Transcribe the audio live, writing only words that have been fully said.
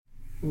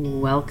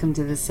Welcome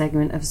to the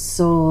segment of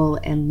Sol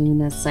and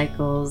Luna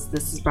Cycles.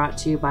 This is brought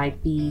to you by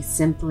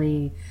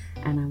BeSimply,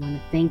 and I want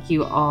to thank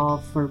you all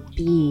for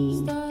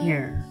being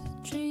here.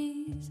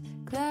 Trees,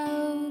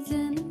 clouds,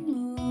 and the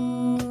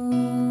moon.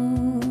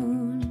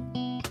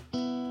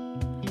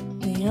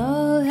 They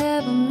all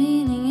have a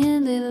meaning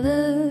and they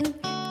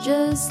look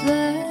just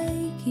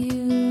like you.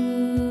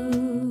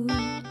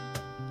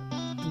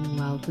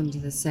 Welcome to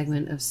the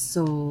segment of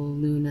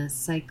Sol+Luna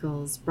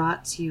Cycles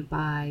brought to you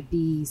by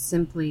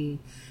BeSimply.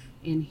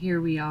 And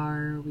here we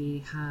are,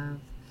 we have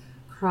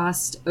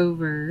crossed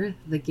over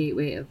the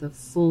gateway of the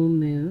full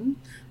moon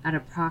at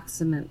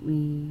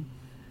approximately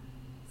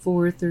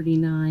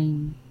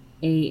 4:39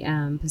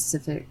 a.m.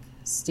 Pacific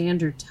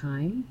Standard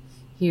Time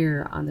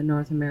here on the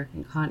North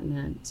American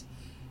continent.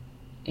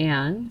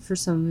 And for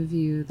some of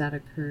you, that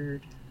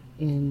occurred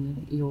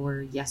in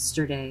your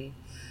yesterday.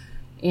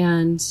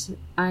 And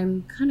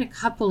I'm kind of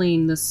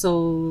coupling the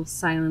soul,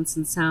 silence,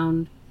 and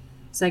sound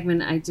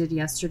segment I did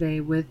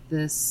yesterday with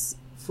this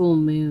full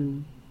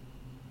moon.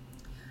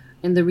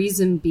 And the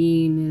reason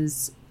being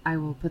is I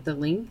will put the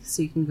link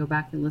so you can go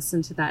back and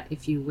listen to that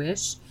if you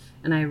wish.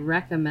 And I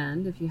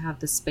recommend, if you have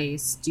the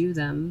space, do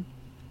them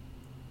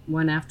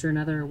one after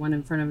another, or one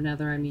in front of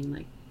another. I mean,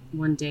 like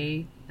one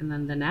day and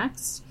then the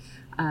next,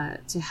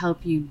 to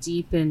help you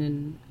deepen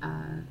and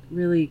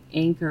really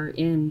anchor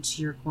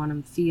into your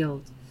quantum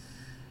field.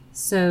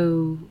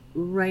 So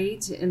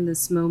right in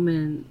this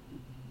moment,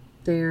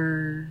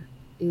 there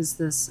is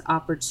this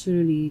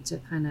opportunity to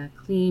kind of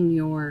clean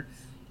your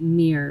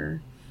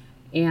mirror,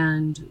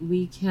 and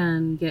we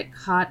can get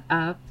caught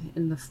up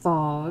in the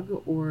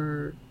fog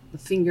or the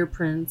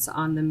fingerprints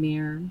on the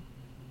mirror,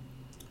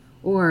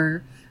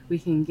 or we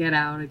can get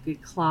out a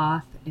good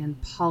cloth and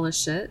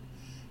polish it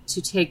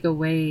to take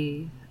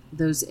away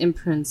those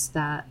imprints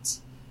that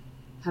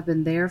have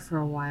been there for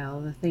a while,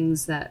 the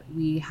things that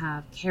we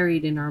have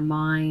carried in our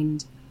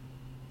mind,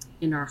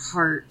 in our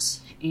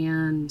heart,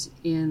 and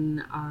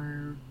in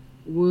our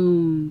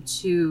womb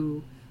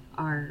to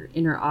our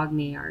inner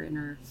Agni, our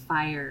inner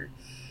fire.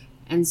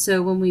 And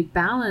so when we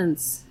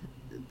balance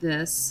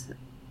this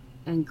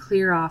and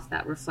clear off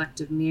that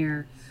reflective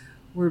mirror,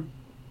 we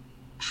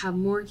have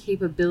more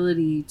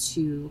capability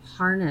to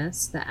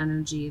harness the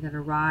energy that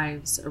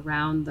arrives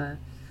around the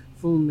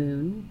full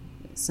moon.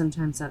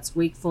 Sometimes that's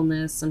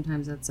wakefulness,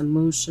 sometimes that's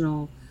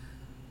emotional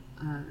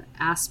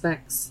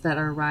aspects that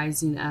are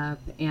rising up,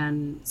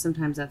 and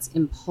sometimes that's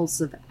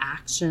impulsive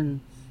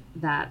action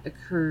that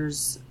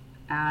occurs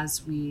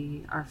as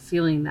we are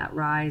feeling that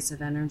rise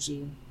of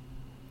energy.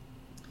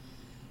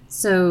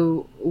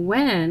 So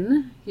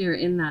when you're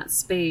in that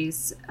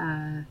space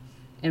and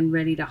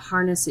ready to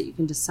harness it, you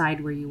can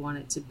decide where you want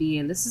it to be.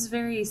 And this is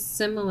very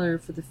similar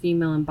for the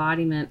female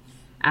embodiment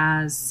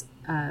as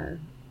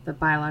the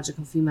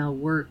biological female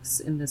works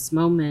in this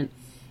moment,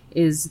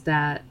 is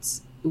that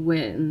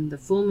when the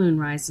full moon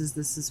rises,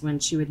 this is when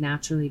she would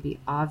naturally be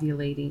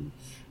ovulating.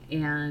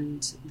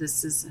 And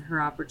this is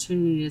her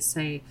opportunity to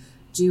say,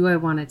 do I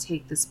want to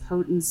take this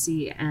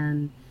potency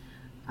and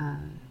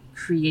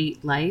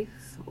create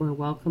life or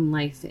welcome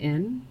life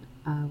in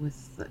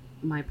with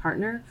my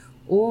partner?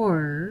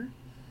 Or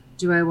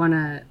do I want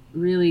to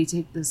really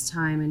take this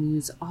time and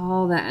use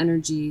all that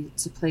energy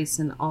to place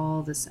in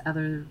all this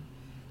other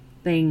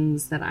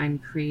things that I'm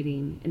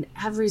creating? And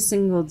every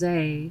single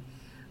day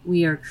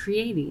we are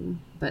creating,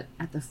 but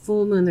at the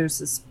full moon there's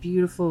this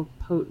beautiful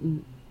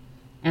potent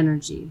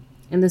energy.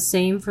 And the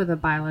same for the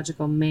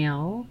biological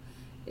male.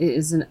 It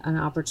is an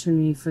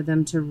opportunity for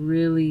them to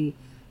really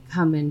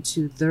come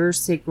into their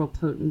sacral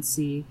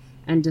potency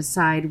and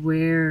decide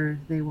where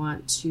they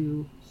want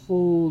to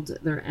hold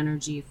their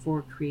energy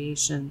for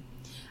creation.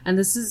 And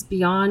this is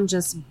beyond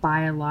just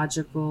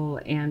biological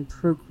and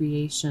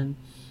procreation.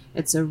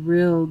 It's a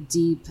real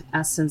deep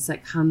essence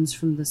that comes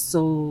from the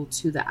soul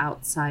to the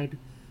outside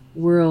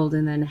world,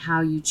 and then how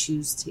you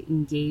choose to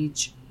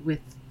engage with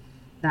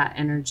that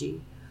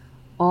energy.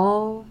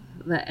 All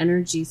the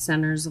energy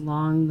centers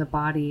along the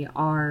body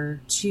are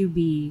to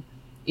be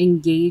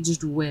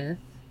engaged with,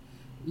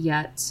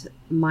 yet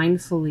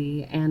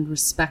mindfully and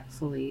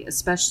respectfully,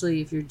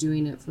 especially if you're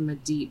doing it from a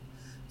deep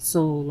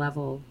soul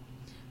level.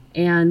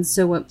 And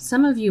so what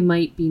some of you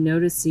might be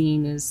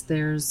noticing is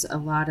there's a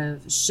lot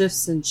of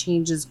shifts and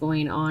changes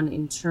going on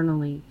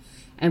internally.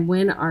 And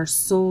when our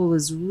soul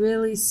is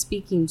really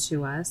speaking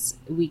to us,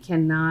 we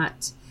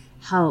cannot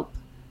help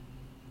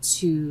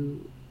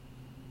to,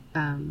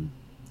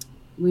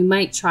 we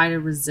might try to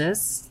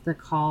resist the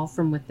call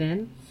from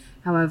within.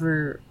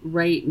 However,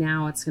 right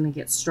now it's going to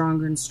get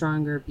stronger and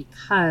stronger,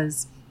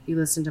 because if you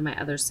listen to my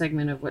other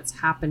segment of what's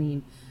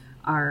happening,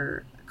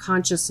 our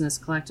consciousness,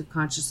 collective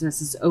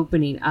consciousness, is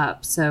opening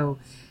up. So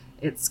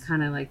it's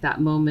kind of like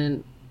that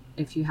moment,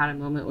 if you had a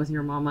moment with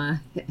your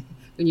mama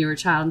when you were a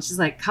child and she's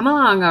like, come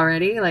along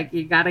already, like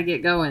you got to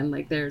get going,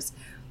 like there's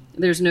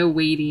no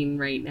waiting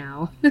right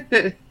now.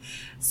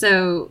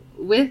 So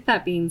with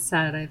that being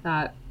said, I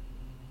thought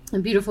a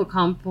beautiful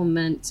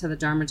compliment to the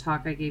Dharma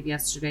talk I gave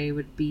yesterday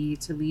would be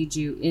to lead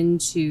you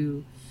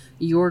into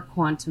your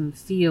quantum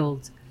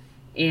field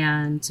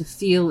and to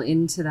feel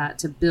into that,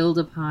 to build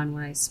upon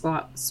what I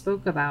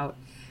spoke about.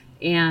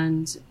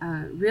 And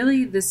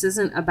really, this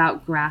isn't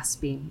about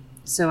grasping.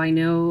 So I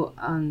know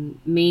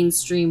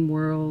mainstream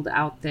world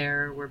out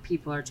there where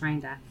people are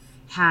trying to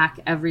hack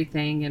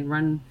everything and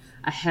run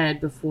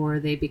ahead before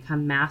they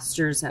become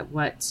masters at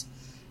what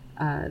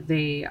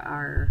they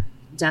are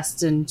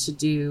destined to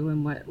do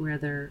and where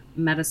their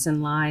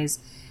medicine lies,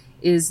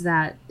 is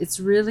that it's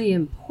really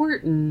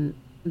important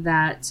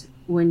that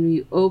when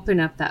you open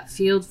up that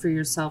field for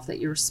yourself, that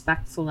you're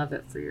respectful of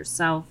it for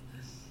yourself,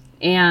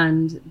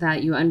 and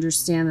that you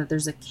understand that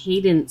there's a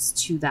cadence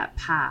to that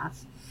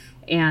path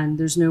and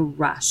there's no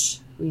rush.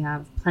 We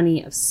have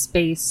plenty of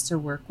space to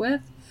work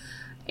with,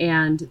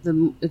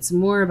 and it's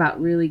more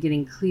about really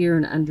getting clear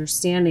and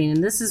understanding.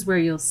 And this is where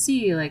you'll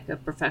see, like a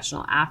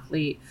professional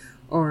athlete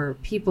or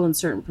people in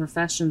certain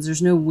professions,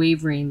 there's no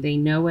wavering. They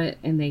know it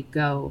and they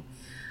go.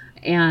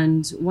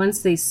 And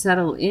once they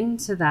settle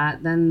into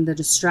that, then the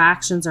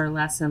distractions are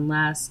less and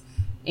less,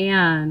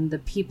 and the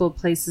people,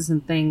 places,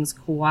 and things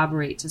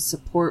cooperate to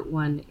support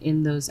one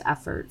in those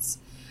efforts.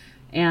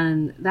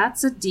 And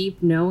that's a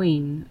deep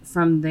knowing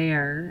from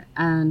there,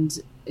 and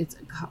it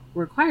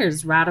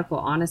requires radical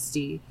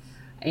honesty.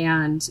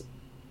 And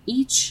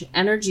each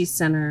energy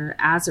center,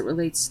 as it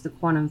relates to the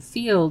quantum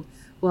field,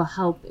 will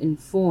help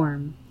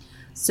inform.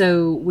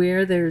 So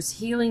where there's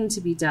healing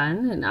to be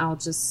done, and I'll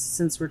just,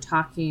 since we're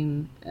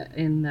talking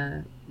in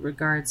the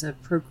regards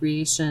of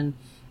procreation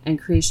and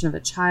creation of a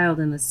child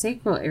in the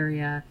sacral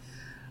area,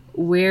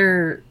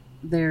 where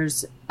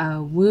there's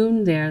a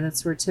wound there,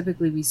 that's where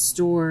typically we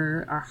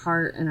store our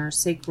heart and our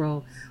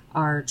sacral,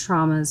 our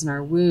traumas and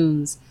our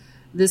wounds.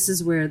 This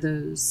is where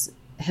those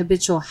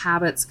habitual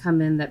habits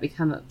come in that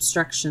become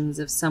obstructions.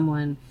 If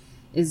someone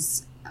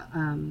is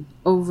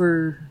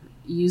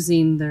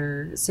overusing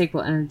their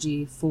sacral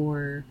energy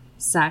for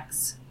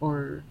sex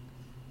or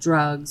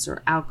drugs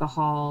or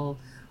alcohol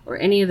or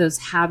any of those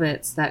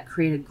habits that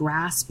create a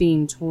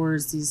grasping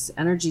towards these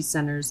energy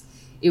centers,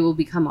 it will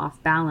become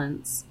off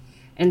balance.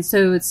 And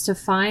so it's to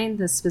find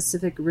the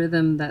specific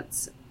rhythm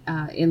that's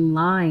in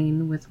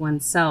line with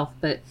oneself,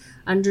 but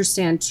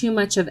understand too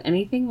much of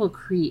anything will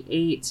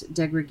create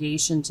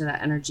degradation to that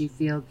energy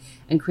field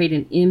and create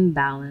an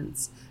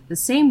imbalance. The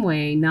same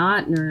way,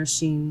 not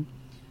nourishing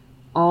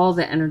all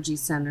the energy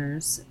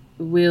centers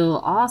will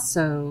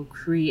also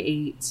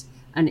create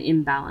an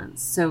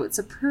imbalance. So it's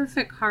a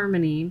perfect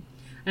harmony.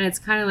 And it's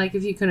kind of like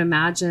if you can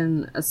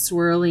imagine a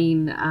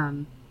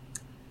swirling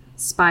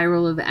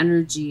spiral of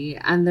energy,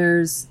 and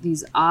there's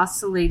these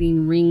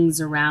oscillating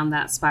rings around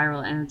that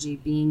spiral energy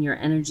being your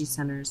energy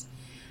centers.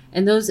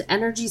 And those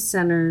energy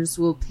centers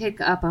will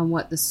pick up on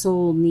what the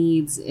soul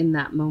needs in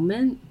that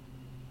moment.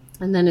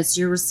 And then it's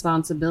your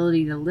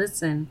responsibility to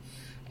listen,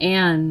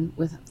 and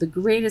with the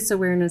greatest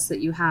awareness that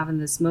you have in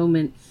this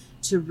moment,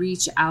 to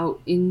reach out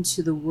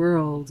into the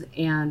world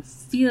and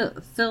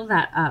fill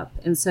that up.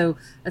 And so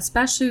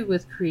especially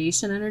with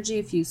creation energy,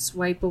 if you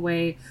swipe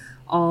away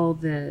all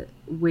the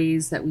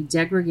ways that we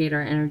degrade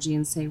our energy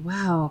and say,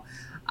 wow,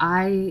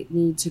 I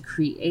need to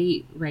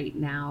create right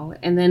now.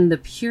 And then the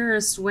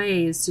purest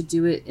way is to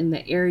do it in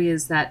the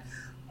areas that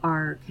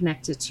are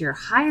connected to your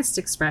highest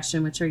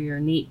expression, which are your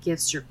innate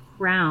gifts, your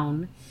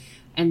crown.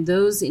 And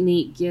those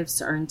innate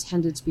gifts are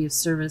intended to be of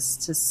service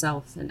to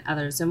self and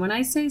others. And when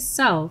I say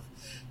self,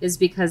 is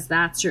because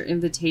that's your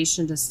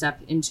invitation to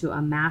step into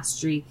a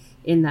mastery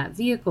in that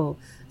vehicle.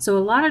 So a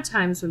lot of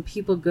times when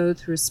people go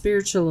through a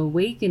spiritual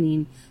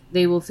awakening,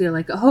 they will feel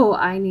like, oh,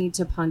 I need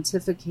to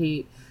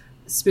pontificate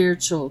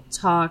spiritual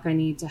talk. I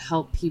need to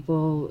help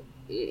people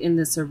in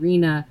this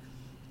arena.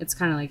 It's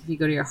kind of like if you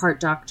go to your heart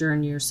doctor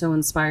and you're so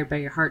inspired by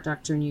your heart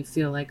doctor and you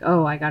feel like,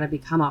 oh, I got to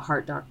become a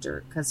heart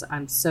doctor because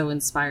I'm so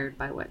inspired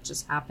by what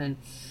just happened.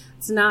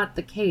 It's not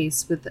the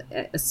case with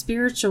a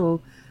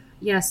spiritual.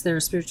 Yes, there are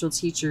spiritual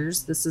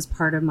teachers. This is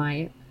part of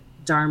my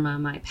dharma,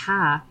 my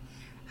path.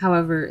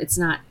 However, it's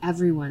not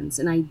everyone's.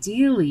 And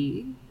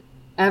ideally,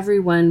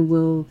 everyone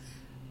will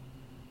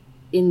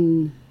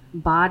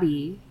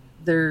embody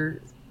their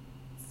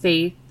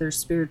faith, their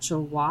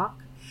spiritual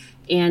walk,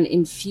 and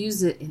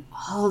infuse it in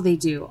all they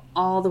do,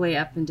 all the way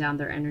up and down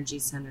their energy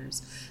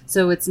centers.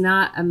 So it's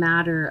not a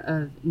matter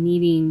of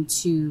needing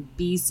to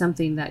be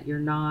something that you're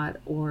not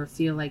or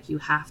feel like you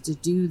have to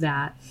do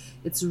that.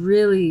 It's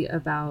really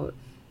about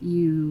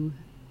you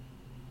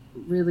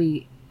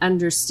really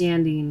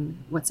understanding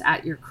what's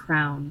at your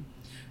crown.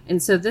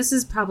 And so this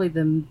is probably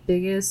the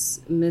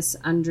biggest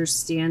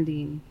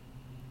misunderstanding,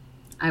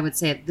 I would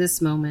say, at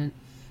this moment.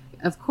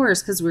 Of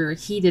course, because we're a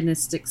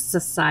hedonistic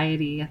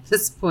society at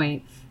this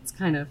point. It's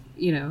kind of,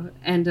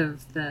 end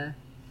of the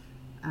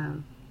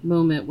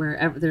moment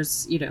where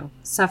there's,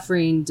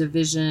 suffering,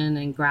 division,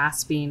 and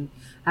grasping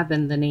have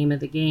been the name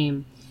of the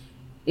game,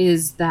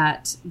 is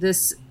that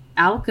this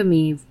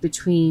alchemy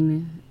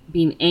between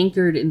being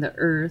anchored in the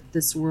earth,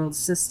 this world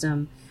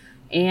system,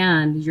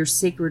 and your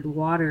sacred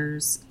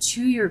waters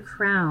to your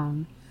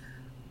crown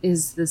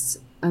is this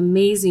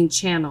amazing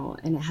channel,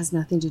 and it has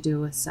nothing to do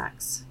with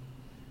sex.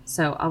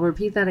 So I'll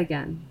repeat that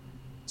again.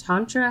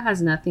 Tantra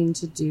has nothing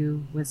to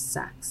do with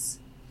sex.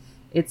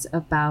 It's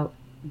about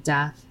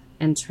death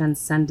and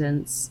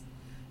transcendence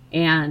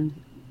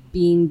and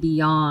being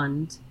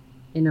beyond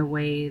in a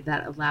way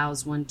that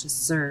allows one to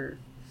serve.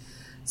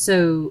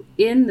 So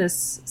in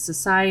this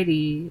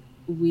society,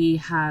 we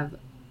have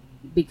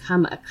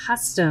become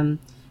accustomed,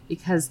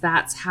 because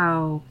that's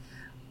how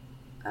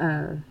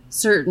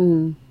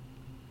certain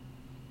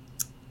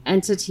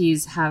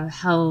entities have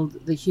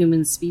held the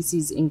human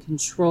species in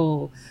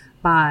control,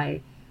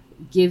 by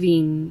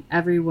giving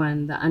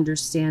everyone the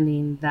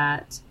understanding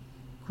that,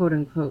 quote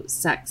unquote,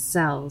 sex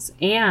sells,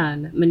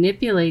 and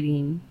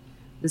manipulating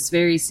this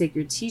very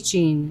sacred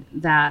teaching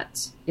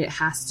that it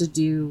has to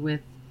do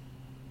with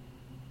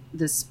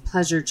this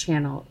pleasure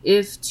channel.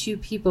 If two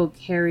people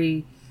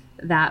carry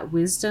that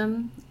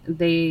wisdom,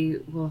 they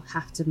will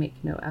have to make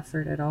no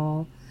effort at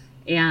all,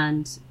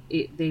 and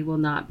they will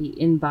not be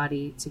in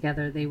body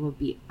together. They will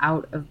be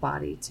out of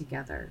body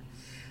together.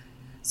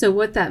 So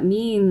what that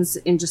means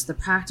in just the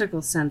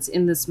practical sense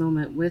in this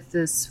moment with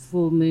this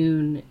full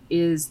moon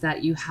is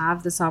that you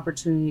have this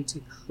opportunity to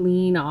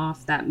clean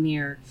off that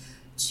mirror,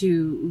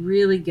 to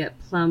really get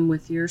plumb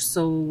with your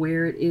soul,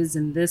 where it is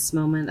in this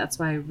moment. That's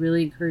why I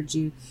really encourage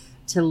you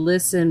to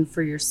listen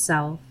for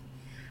yourself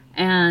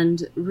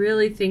and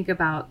really think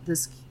about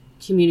this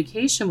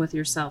communication with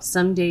yourself.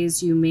 Some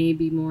days you may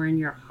be more in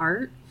your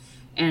heart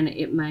and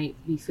it might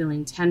be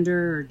feeling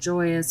tender or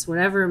joyous,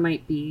 whatever it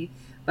might be,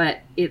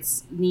 but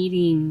it's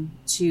needing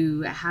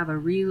to have a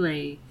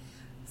relay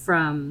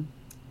from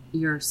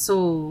your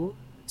soul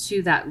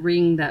to that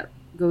ring that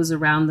goes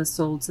around the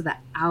soul to the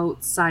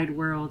outside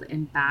world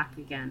and back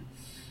again.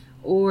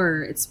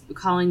 Or it's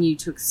calling you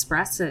to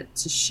express it,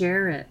 to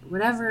share it,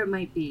 whatever it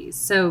might be.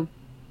 So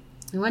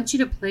I want you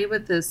to play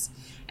with this.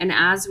 And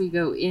as we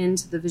go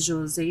into the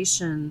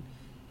visualization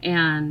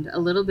and a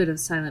little bit of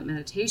silent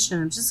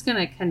meditation, I'm just going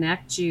to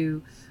connect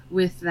you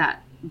with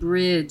that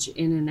bridge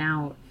in and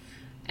out.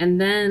 And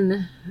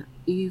then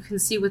you can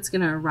see what's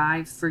going to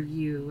arrive for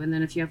you. And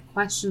then if you have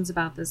questions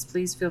about this,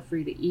 please feel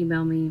free to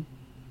email me,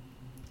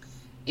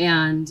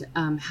 and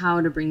how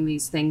to bring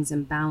these things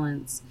in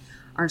balance.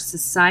 Our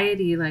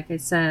society, like I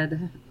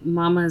said,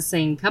 Mama is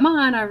saying, come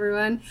on,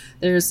 everyone.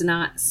 There's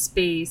not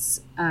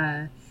space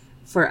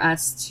for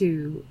us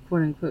to,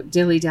 quote unquote,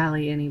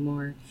 dilly-dally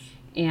anymore.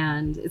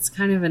 And it's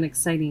kind of an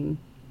exciting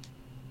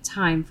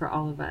time for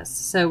all of us.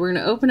 So we're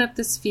going to open up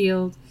this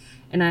field,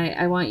 and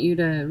I want you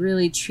to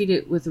really treat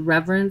it with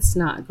reverence,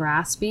 not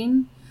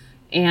grasping,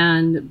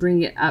 and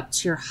bring it up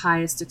to your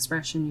highest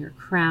expression, your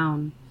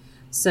crown,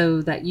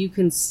 so that you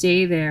can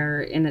stay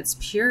there in its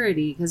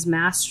purity, because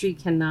mastery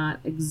cannot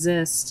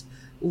exist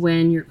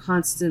when you're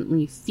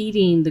constantly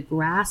feeding the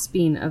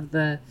grasping of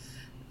the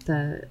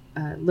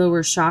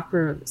lower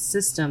chakra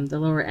system, the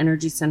lower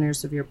energy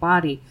centers of your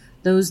body.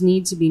 Those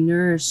need to be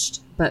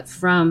nourished, but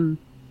from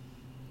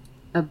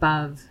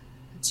above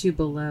to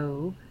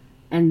below.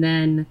 And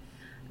then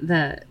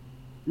the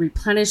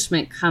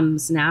replenishment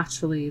comes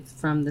naturally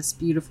from this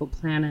beautiful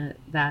planet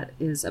that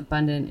is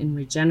abundant in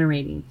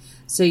regenerating.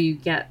 So you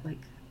get like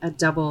a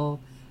double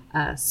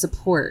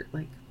support,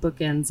 like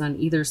bookends on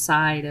either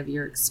side of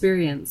your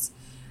experience.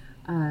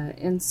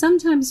 And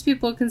sometimes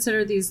people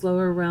consider these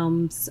lower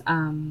realms,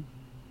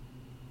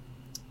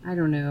 I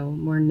don't know,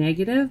 more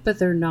negative, but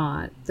they're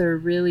not. They're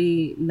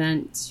really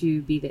meant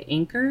to be the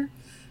anchor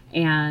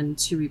and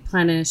to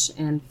replenish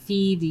and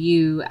feed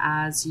you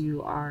as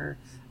you are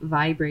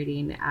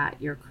vibrating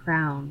at your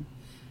crown.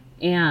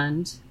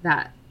 And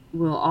that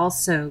will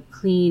also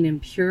clean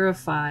and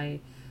purify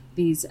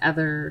these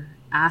other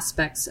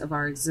aspects of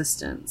our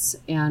existence.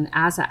 And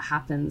as that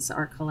happens,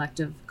 our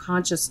collective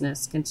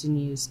consciousness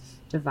continues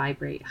to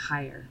vibrate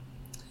higher.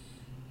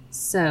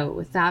 So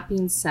with that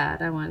being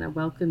said, I want to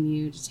welcome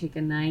you to take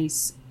a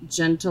nice,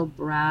 gentle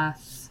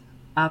breath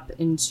up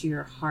into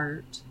your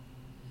heart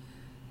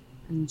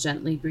and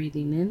gently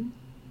breathing in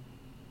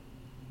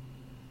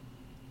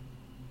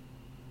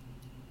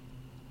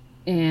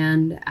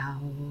and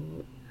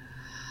out.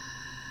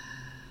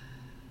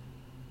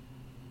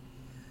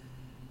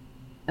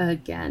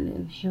 Again,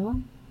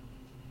 inhale.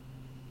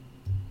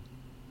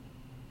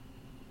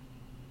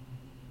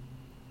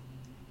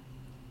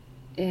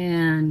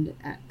 And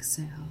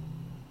exhale.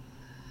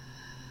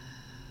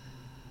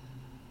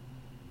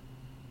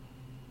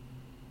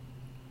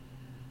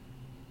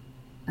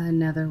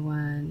 Another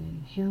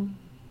one, inhale.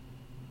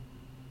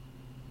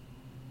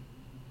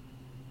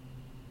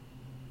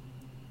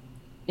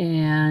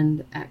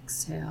 And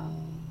exhale.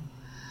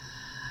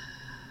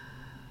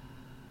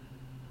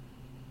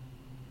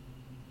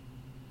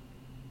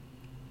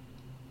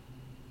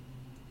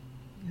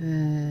 Good.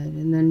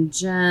 And then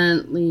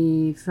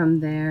gently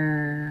from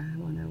there, I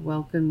want to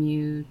welcome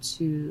you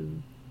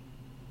to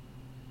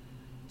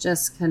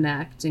just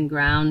connect and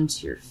ground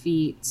to your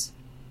feet.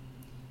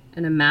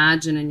 And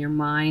imagine in your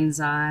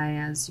mind's eye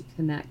as you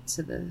connect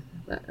to the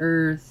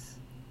earth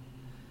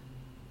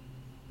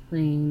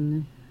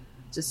plane.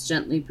 Just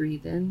gently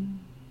breathe in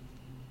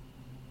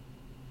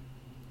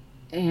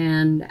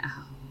and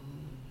out.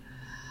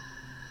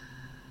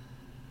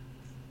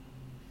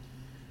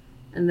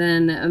 And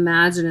then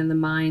imagine in the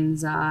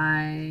mind's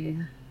eye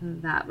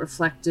that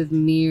reflective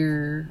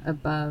mirror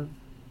above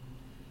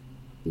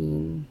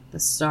being the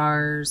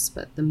stars,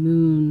 but the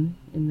moon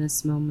in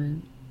this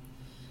moment.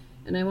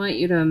 And I want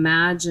you to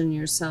imagine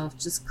yourself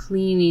just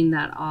cleaning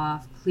that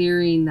off,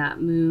 clearing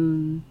that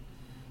moon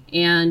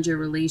and your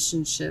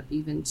relationship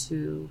even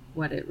to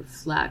what it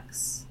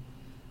reflects.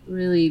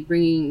 Really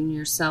bringing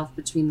yourself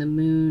between the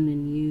moon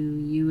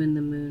and you and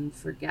the moon.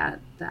 Forget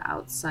the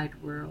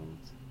outside world.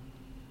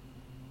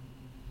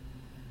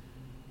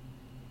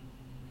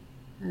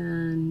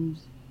 And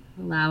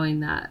allowing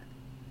that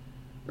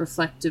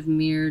reflective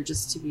mirror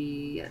just to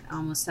be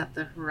almost at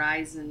the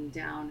horizon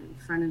down in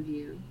front of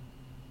you.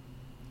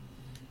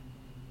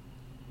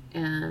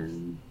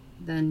 And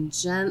then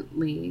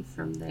gently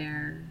from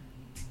there,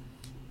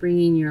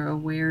 bringing your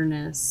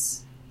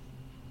awareness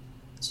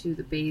to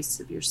the base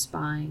of your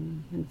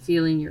spine and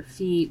feeling your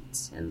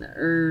feet and the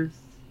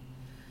earth,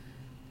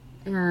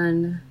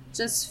 and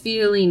just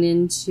feeling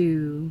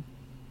into,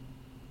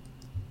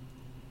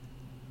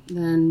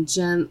 then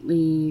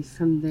gently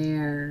from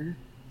there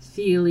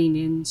feeling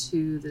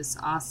into this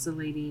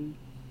oscillating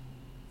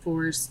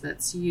force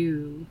that's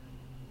you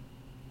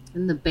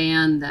and the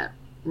band that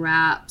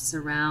wraps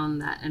around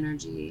that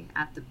energy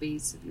at the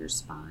base of your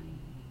spine.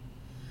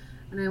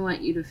 And I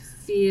want you to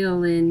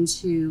feel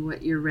into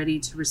what you're ready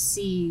to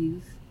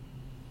receive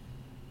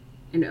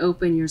and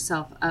open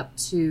yourself up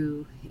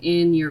to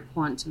in your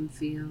quantum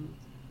field.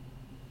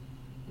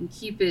 And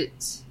keep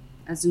it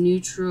as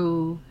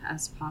neutral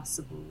as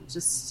possible,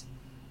 just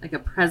like a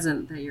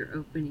present that you're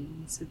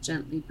opening. So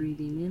gently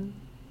breathing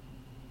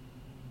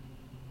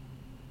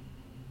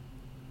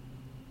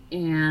in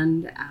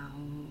and out.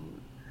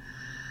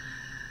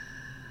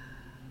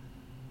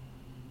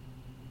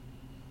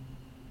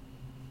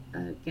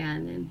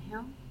 Again,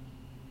 inhale.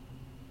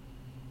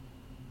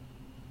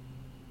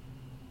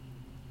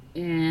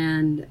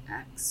 And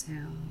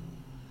exhale.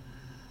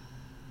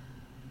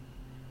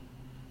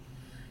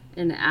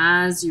 And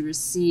as you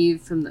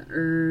receive from the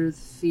earth,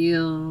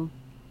 feel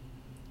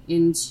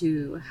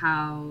into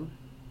how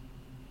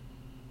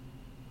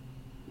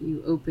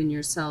you open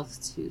yourself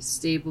to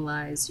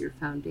stabilize your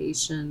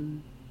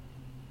foundation.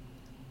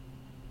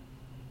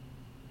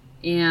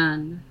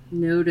 And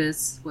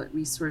notice what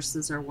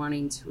resources are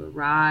wanting to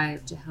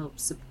arrive to help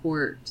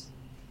support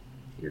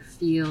your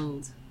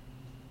field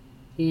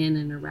in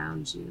and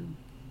around you.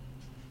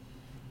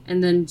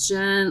 And then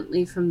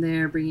gently from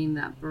there, bringing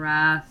that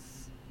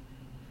breath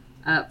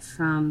up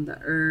from the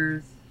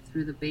earth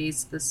through the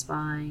base of the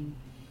spine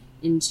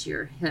into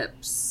your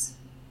hips,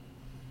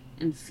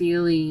 and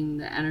feeling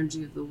the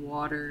energy of the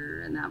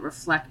water and that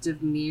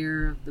reflective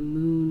mirror of the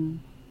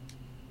moon.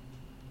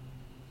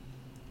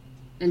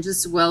 And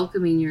just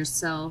welcoming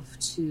yourself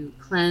to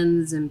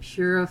cleanse and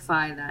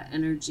purify that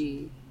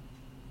energy,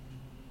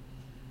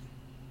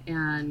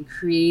 and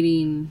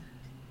creating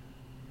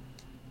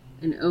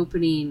an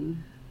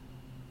opening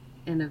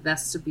and a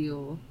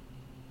vestibule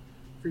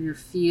for your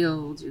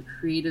field, your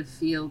creative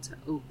field to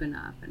open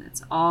up. And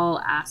it's all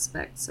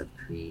aspects of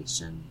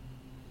creation.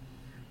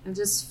 And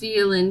just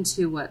feel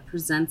into what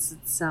presents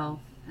itself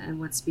and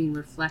what's being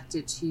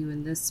reflected to you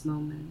in this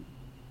moment.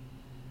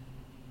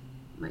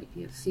 It might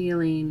be a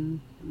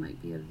feeling, it might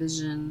be a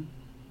vision,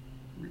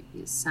 it might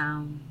be a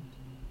sound.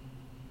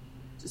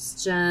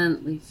 Just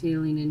gently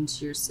feeling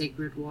into your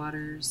sacred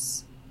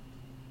waters.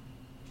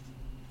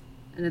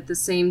 And at the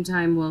same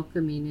time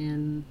welcoming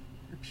in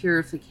a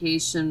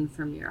purification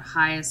from your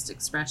highest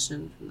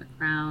expression, from the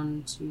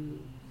crown to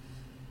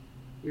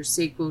your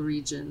sacral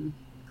region,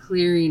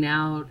 clearing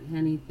out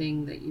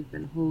anything that you've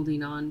been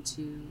holding on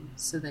to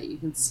so that you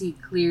can see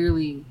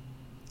clearly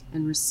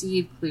and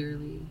receive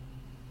clearly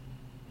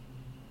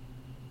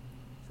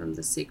from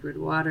the sacred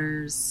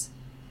waters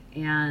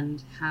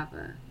and have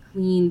a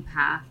clean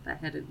path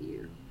ahead of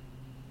you.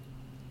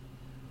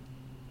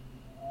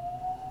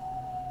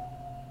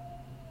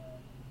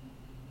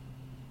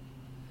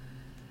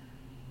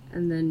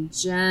 And then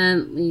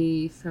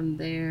gently from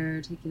there,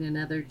 taking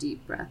another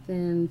deep breath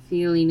in,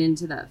 feeling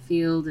into that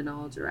field in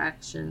all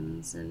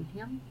directions.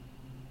 Inhale.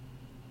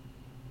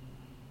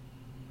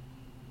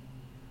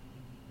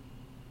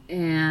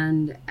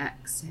 And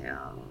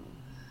exhale.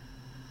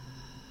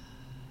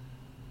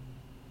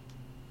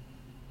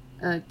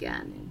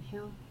 Again,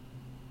 inhale.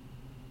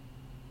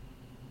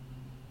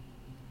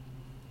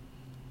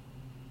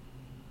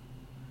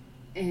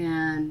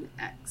 And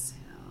exhale.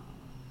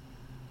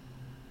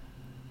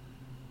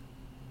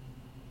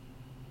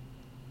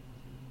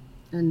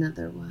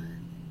 Another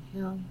one.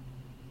 Inhale.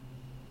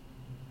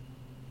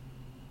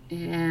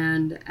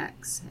 And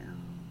exhale.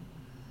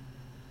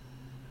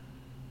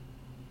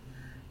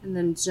 And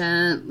then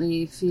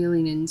gently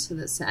feeling into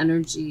this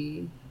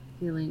energy,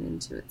 feeling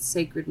into its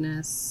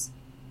sacredness,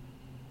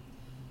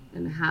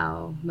 and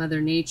how Mother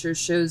Nature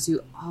shows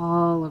you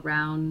all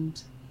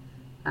around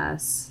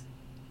us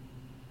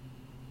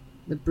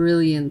the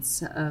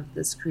brilliance of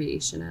this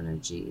creation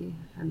energy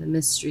and the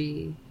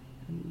mystery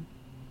and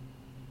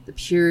the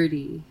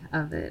purity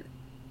of it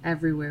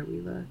everywhere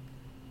we look.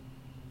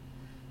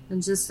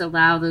 And just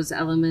allow those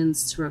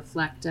elements to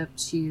reflect up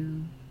to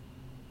you.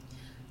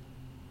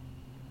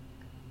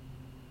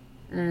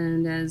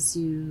 And as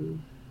you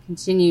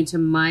continue to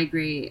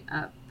migrate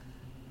up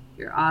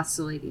your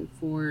oscillating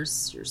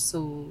force, your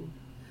soul,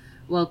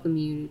 welcome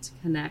you to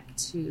connect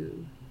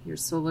to your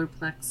solar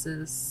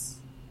plexus.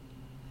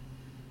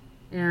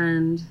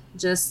 And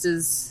just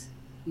as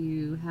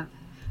you have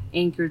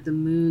anchored the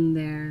moon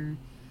there,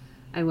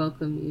 I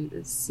welcome you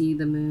to see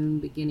the moon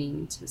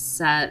beginning to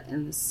set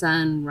and the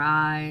sun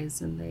rise,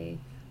 and they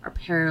are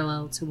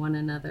parallel to one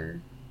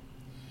another.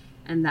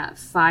 And that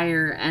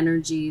fire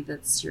energy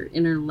that's your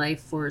inner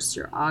life force,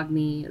 your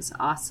Agni, is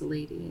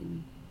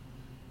oscillating.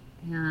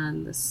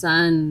 And the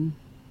sun,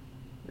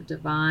 the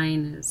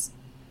divine, is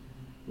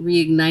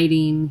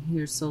reigniting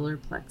your solar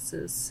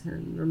plexus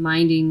and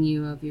reminding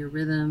you of your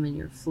rhythm and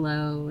your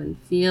flow. And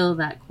feel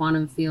that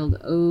quantum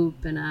field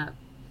open up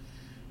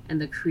and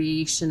the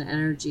creation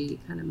energy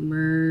kind of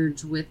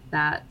merge with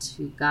that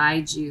to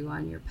guide you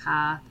on your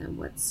path and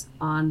what's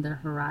on the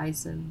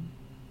horizon.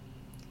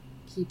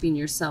 Keeping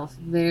yourself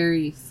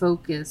very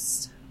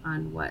focused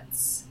on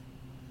what's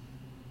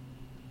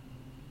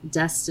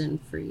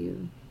destined for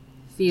you.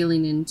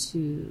 Feeling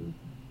into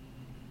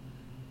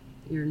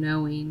your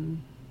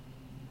knowing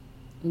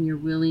and your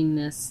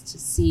willingness to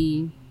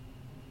see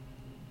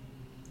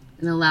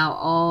and allow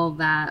all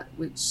that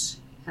which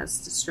has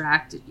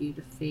distracted you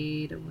to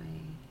fade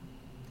away.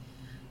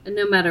 And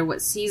no matter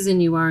what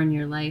season you are in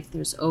your life,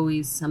 there's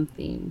always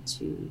something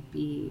to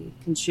be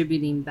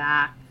contributing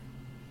back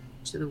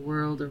to the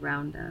world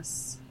around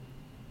us.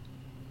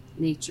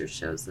 Nature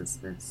shows us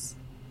this.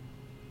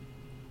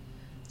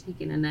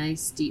 Taking a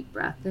nice deep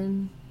breath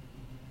in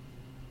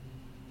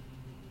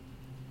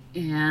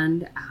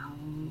and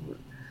out.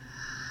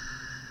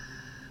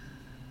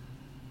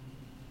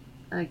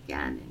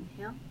 Again,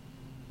 inhale.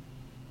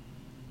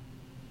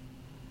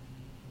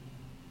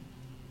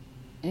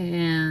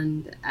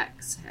 And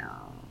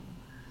exhale.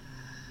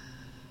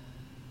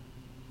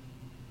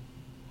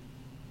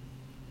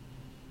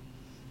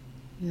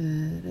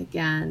 Good.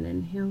 Again,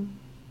 inhale.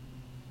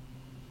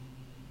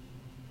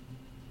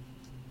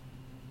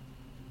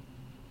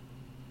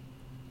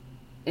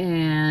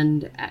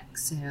 And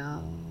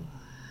exhale.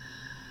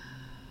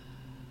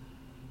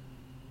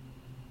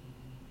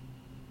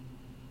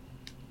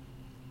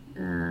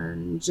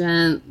 And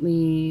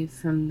gently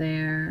from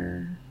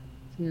there,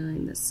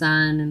 feeling the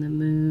sun and the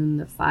moon,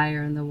 the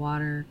fire and the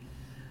water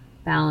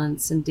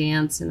balance and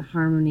dance in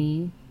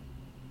harmony.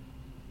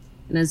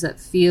 And as that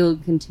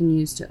field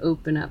continues to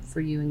open up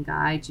for you and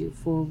guide you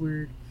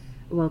forward,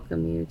 I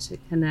welcome you to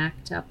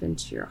connect up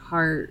into your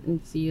heart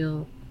and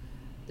feel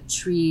the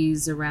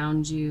trees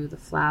around you, the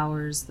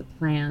flowers, the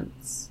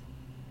plants,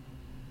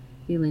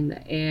 feeling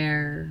the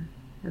air,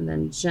 and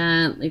then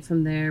gently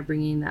from there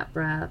bringing that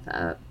breath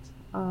up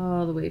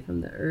all the way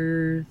from the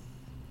earth,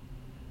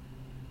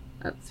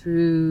 up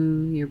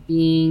through your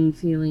being,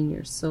 feeling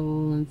your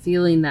soul, and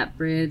feeling that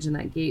bridge and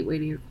that gateway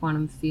to your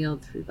quantum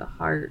field through the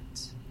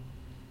heart,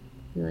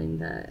 feeling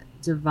the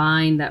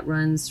divine that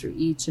runs through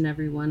each and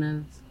every one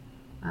of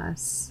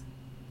us.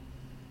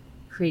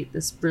 Create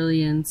this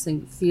brilliance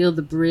and feel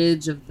the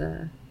bridge of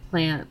the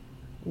plant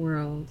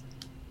world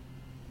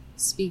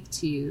speak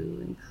to you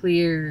and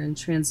clear and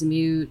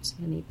transmute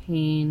any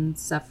pain,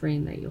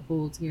 suffering that you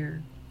hold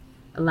here.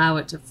 Allow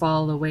it to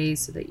fall away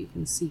so that you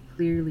can see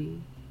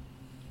clearly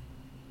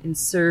and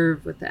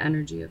serve with the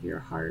energy of your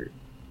heart.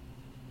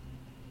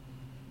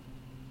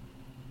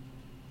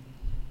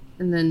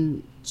 And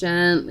then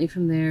gently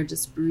from there,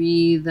 just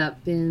breathe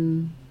up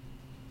in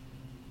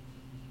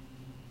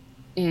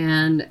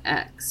and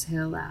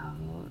exhale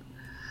out.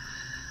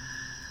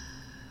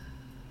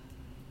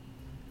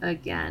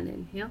 Again,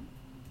 inhale.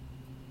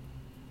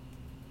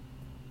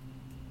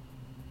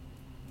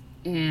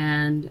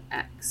 And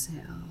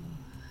exhale.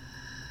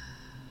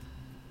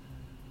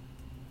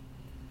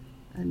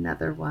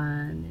 Another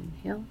one,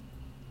 inhale.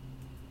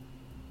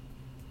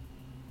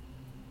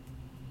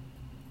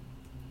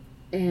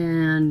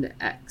 And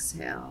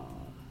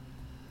exhale.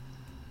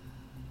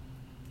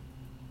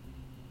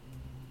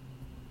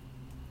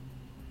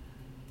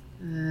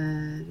 Good.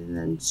 And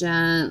then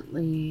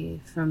gently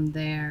from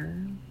there,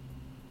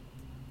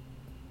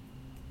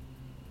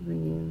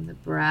 bringing the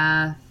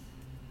breath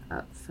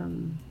up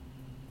from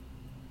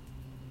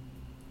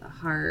the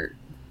heart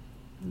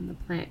and the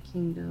plant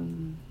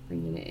kingdom,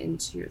 bringing it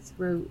into your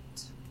throat.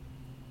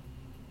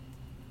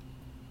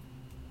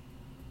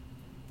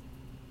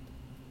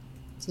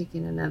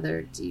 Taking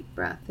another deep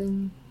breath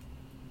in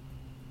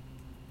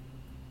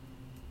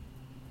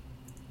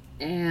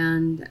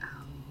and out.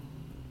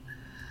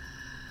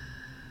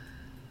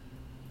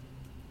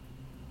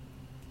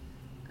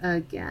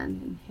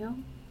 Again, inhale.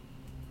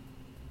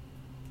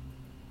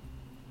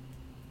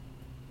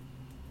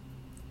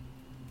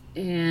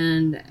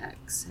 And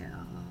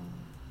exhale.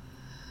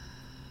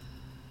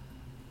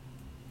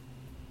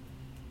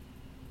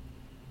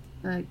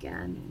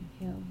 Again,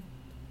 inhale.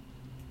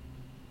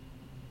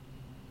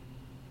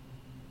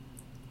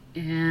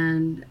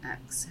 And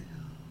exhale.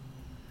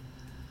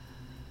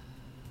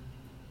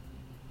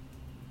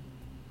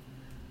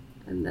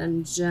 And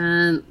then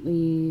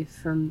gently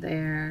from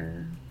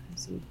there,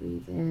 as you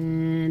breathe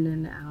in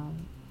and out,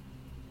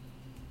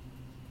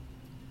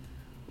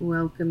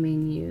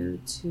 welcoming you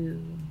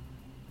to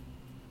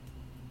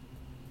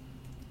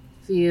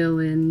feel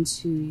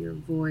into your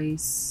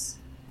voice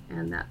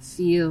and that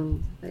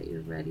field that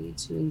you're ready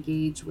to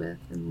engage with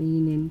and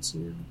lean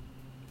into.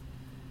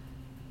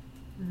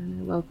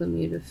 And I welcome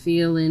you to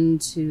feel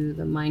into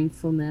the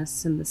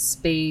mindfulness and the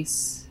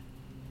space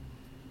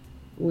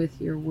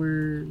with your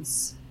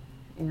words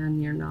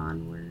and your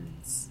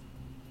non-words.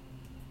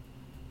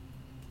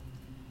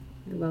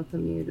 I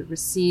welcome you to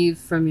receive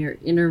from your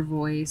inner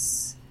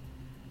voice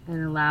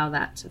and allow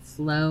that to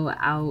flow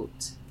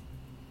out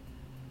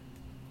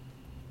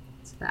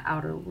to the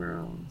outer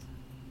world.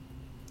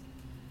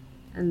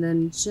 And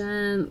then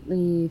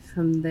gently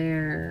from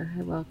there,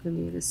 I welcome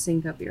you to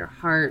sync up your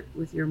heart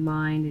with your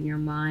mind and your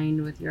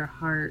mind with your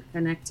heart,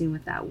 connecting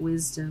with that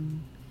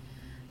wisdom.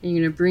 And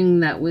you're going to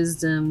bring that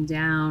wisdom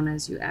down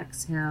as you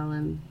exhale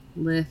and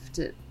lift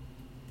it,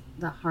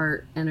 the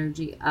heart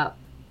energy up.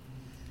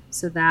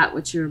 So that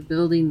which you're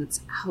building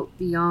that's out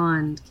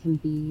beyond can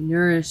be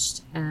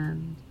nourished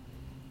and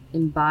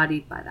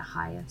embodied by the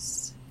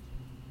highest.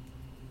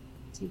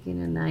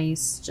 Taking a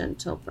nice,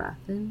 gentle breath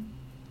in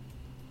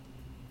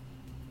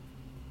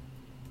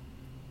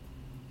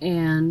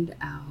and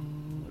out.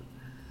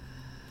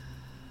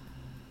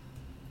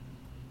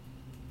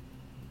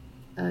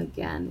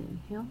 Again,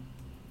 inhale.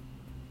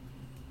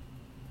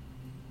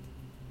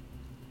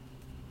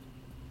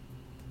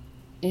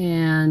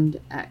 And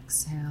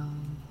exhale.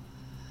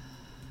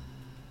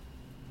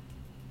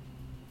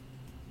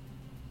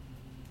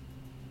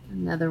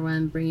 Another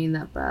one, bringing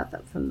that breath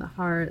up from the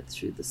heart,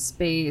 through the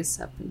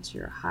space, up into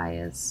your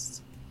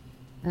highest,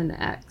 and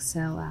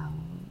exhale out.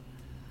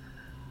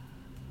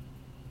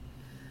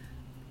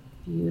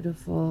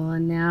 Beautiful.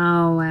 And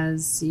now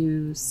as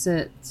you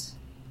sit,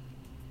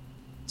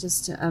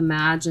 just to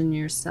imagine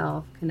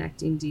yourself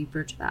connecting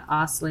deeper to that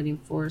oscillating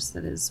force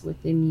that is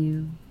within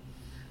you,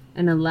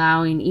 and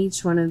allowing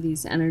each one of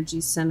these energy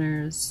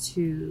centers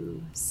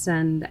to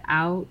send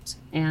out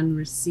and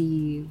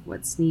receive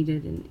what's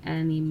needed in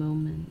any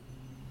moment.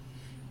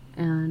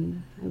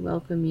 And I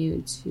welcome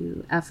you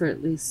to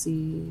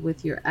effortlessly,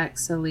 with your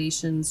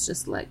exhalations,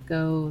 just let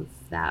go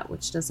of that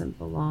which doesn't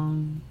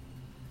belong.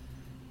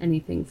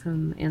 Anything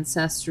from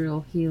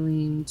ancestral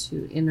healing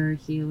to inner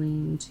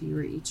healing to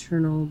your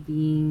eternal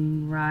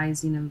being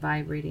rising and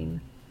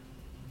vibrating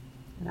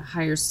at a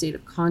higher state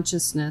of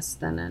consciousness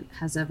than it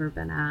has ever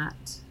been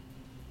at.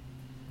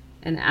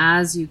 And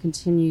as you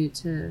continue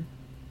to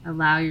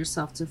allow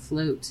yourself to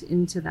float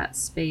into that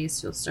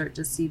space, you'll start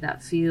to see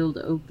that field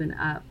open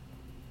up.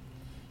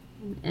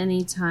 And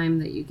any time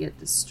that you get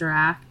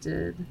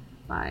distracted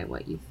by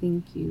what you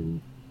think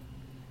you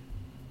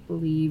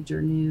believed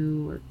or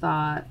knew or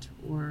thought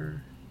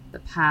or the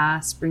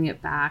past, bring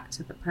it back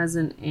to the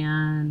present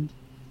and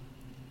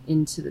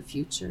into the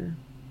future.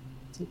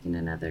 Taking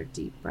another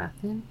deep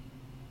breath in.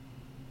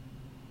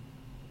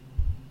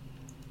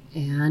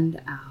 And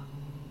out.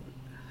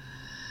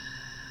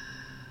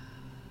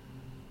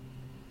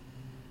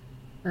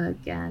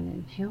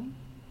 Again, inhale.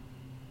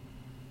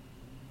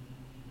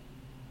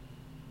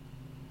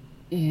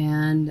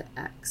 And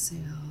exhale.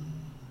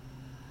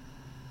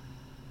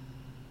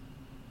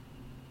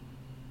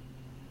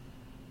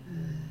 Good.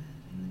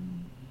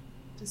 And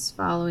just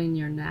following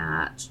your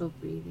natural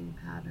breathing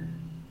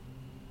pattern.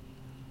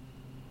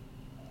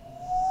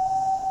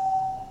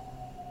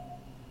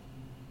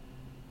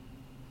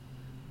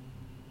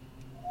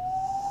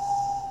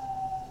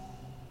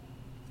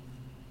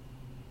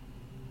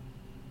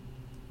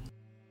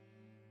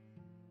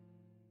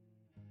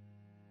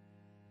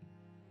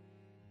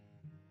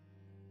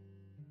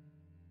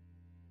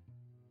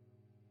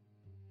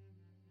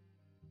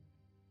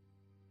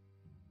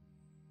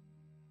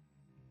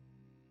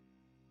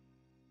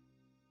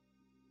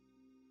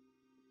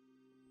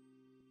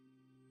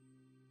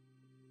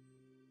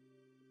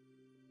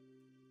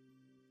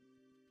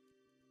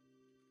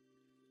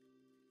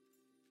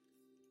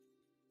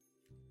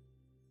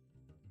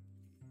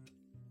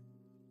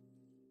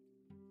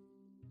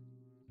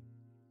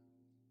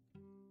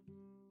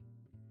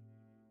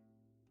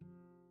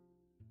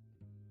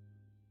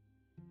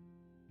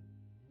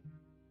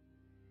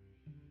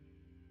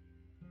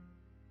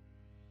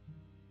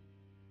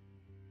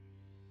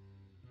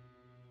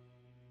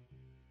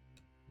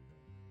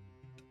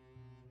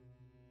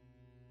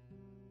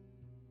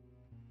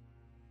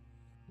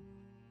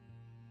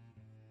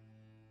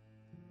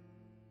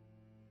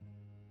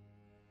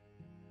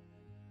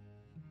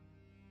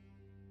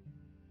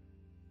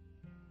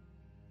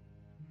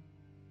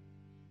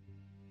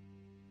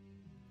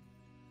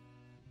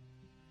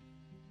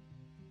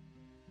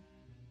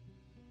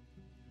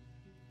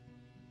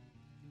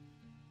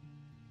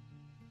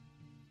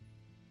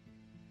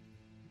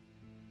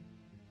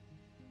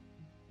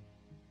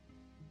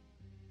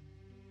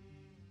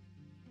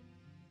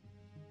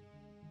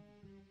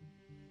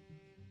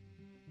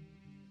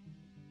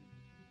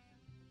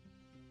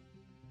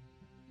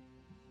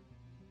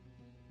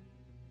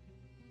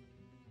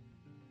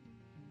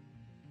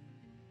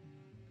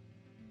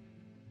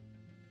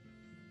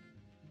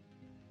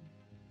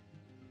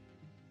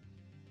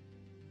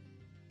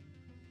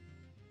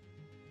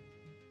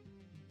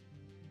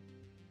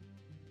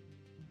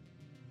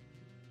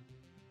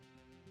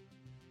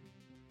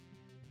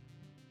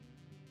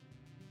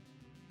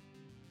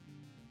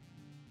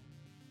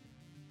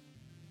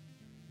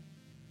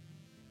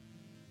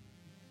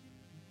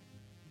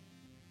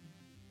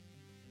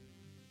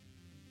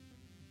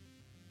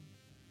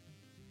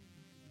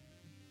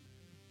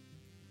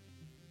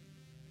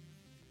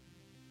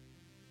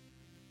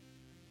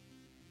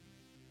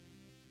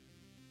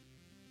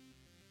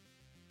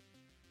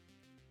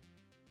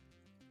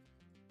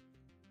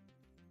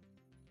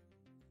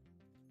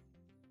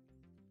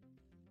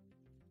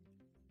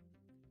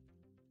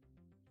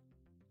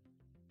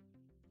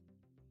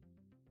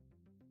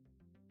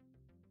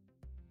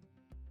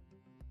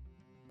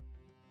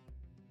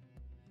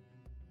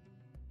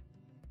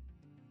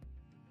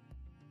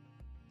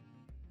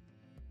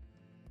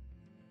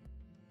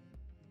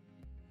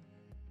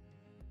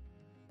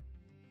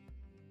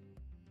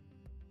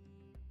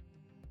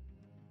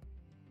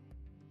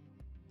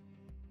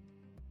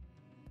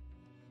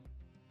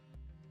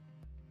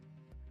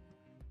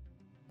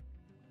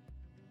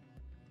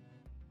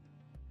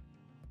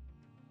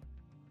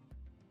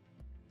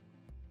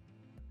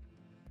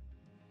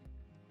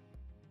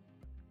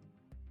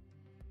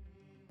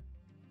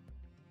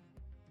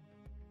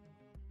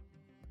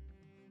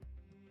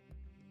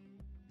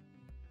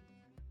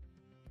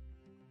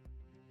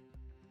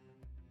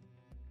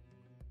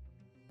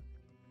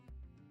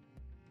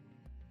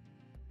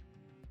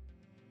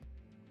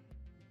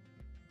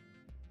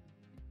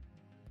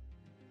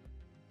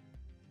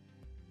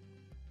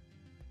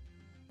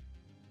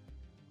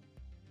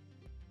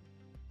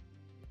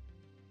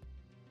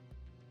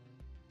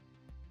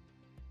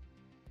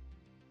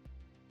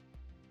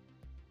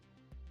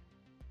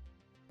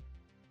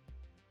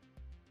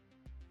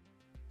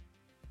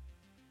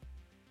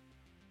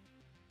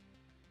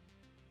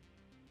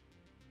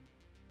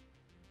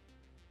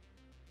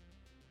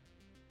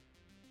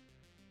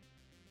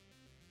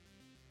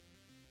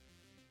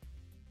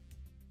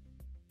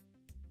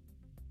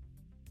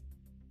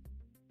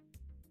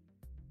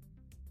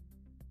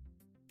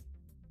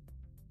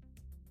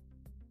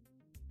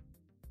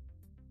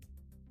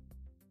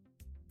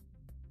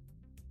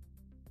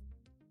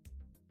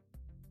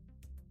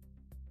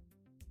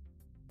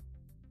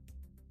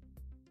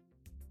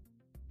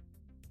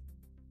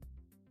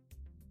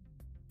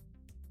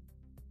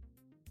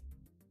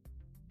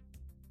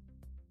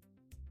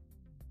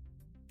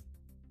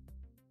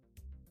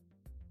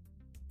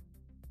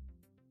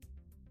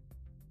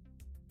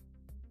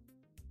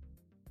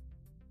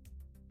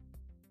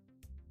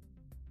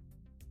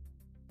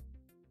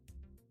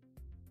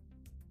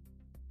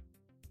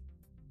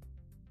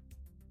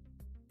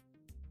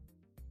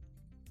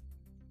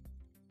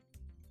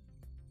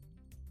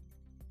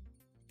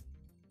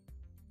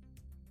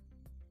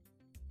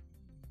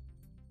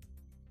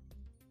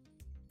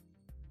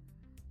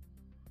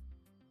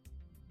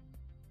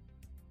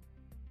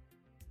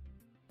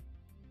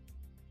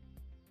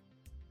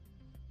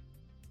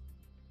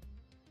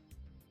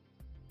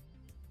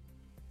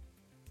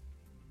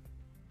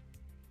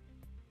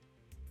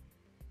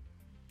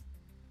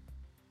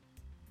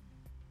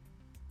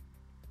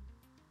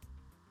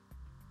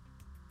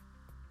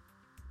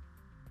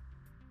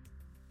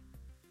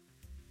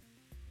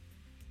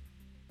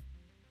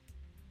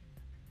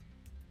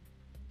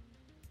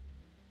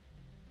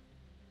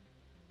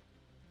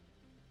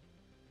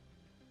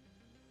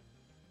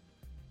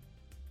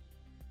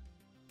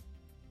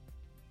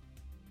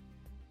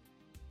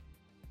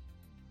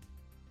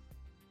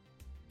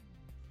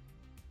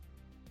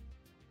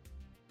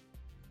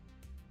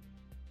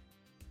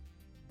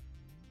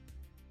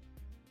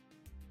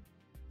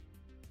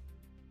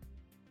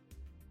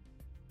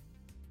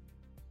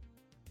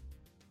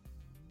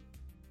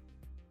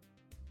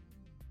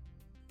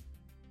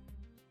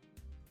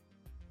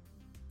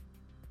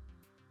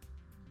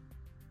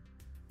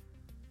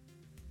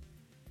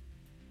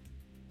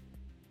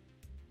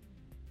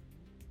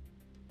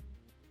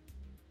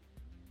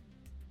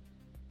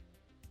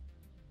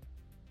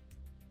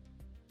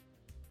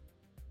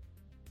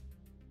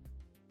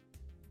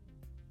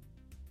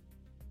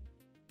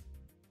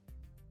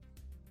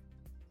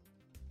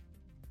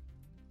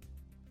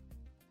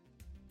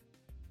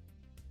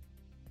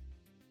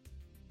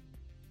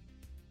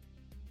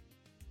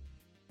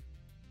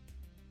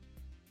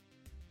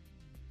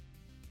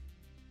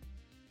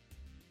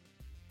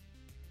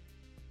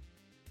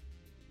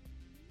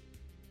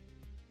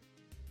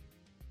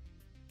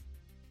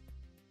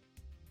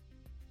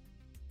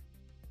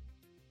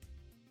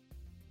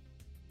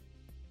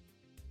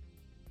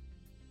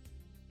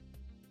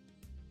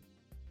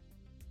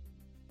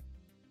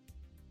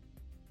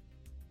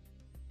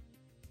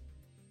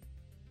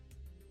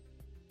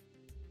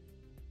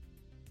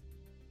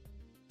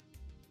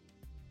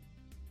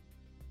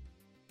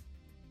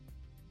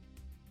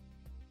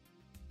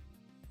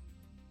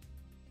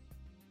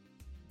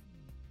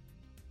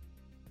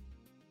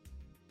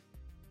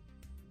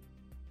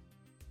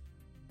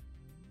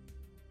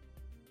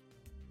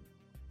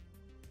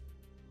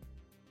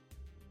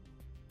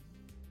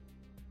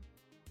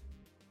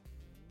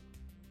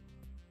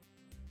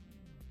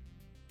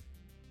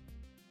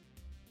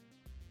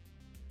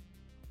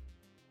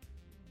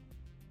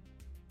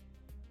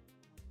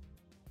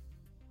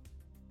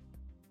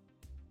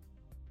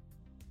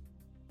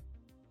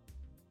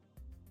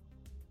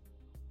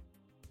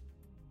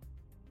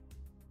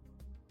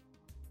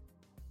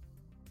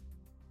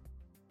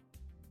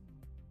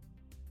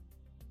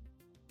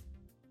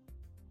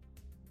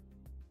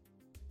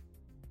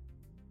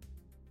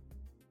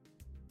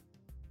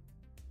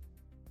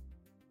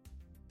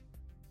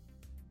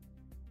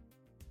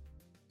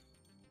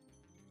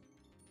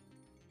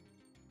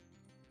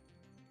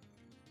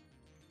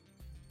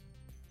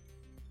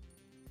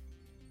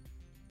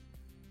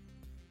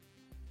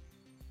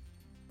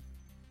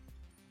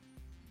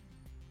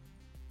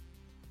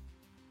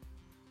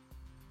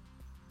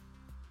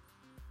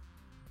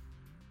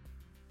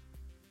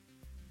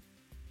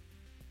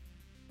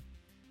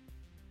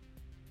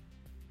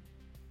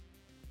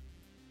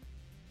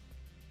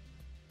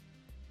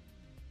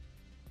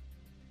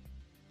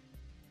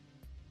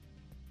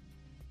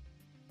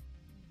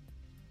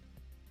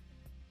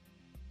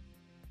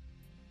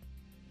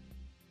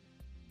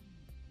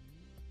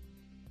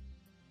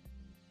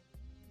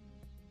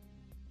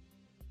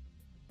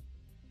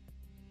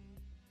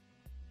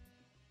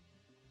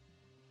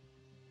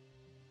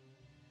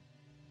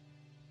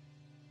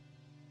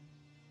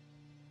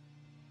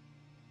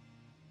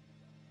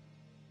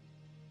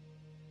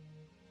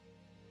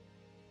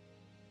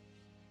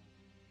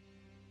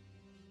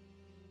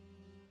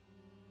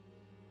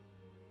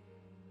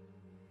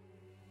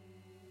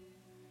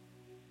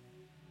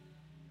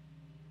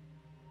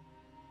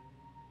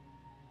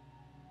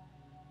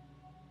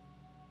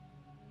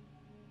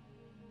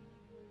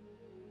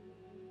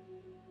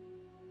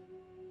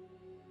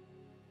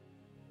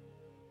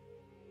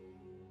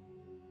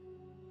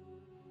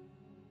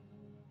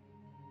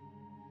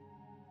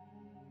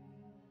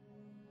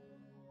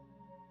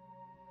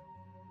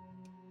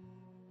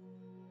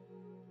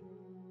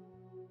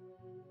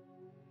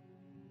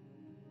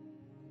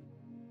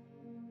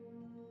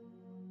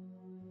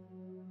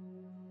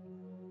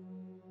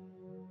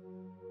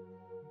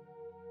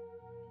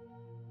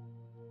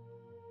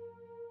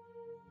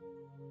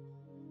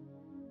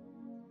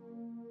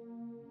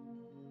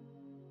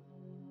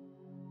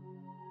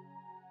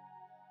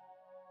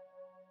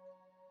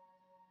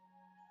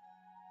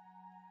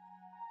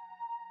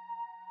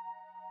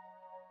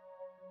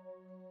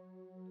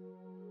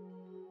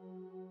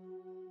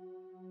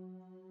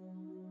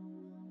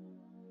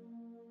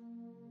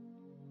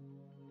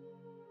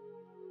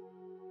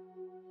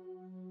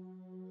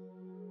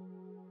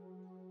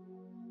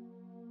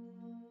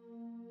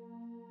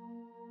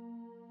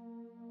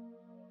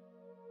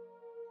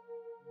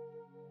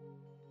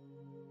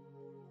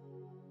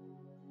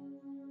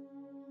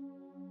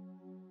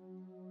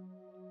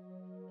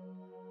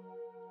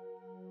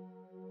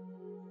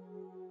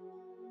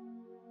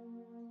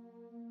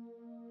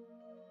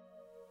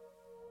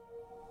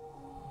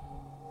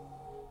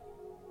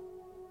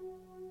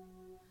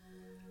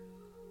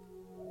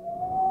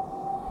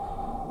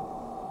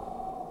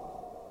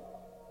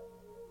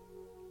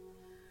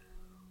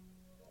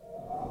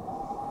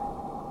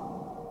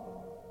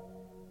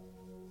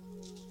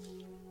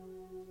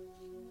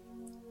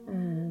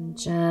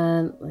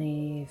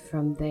 Gently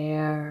from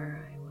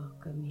there, I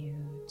welcome you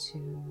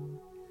to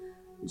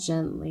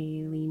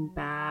gently lean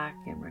back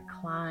and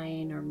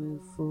recline or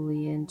move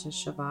fully into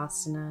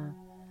Shavasana,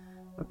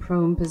 a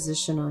prone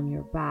position on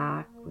your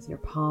back with your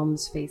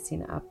palms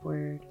facing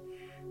upward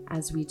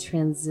as we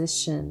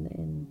transition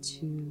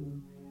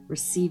into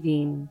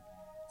receiving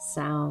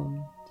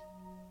sound.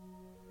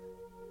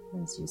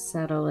 As you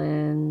settle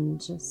in,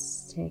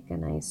 just take a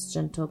nice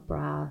gentle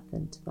breath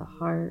into the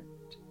heart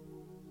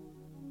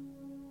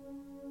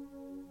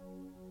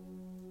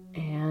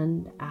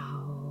and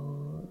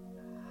out.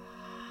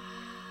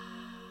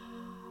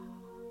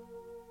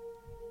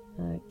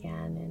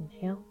 Again,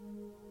 inhale.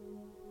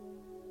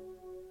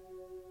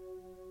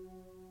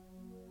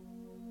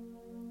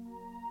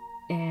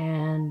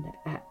 And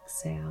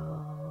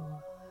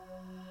exhale.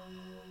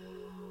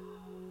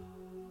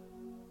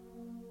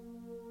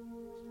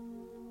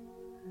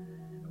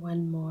 And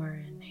one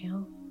more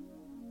inhale.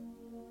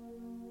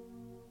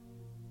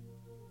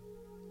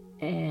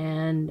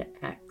 And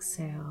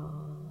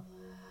exhale.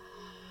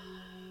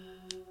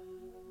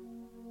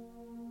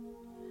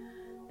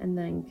 And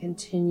then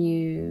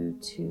continue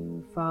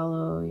to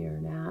follow your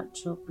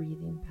natural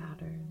breathing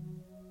pattern.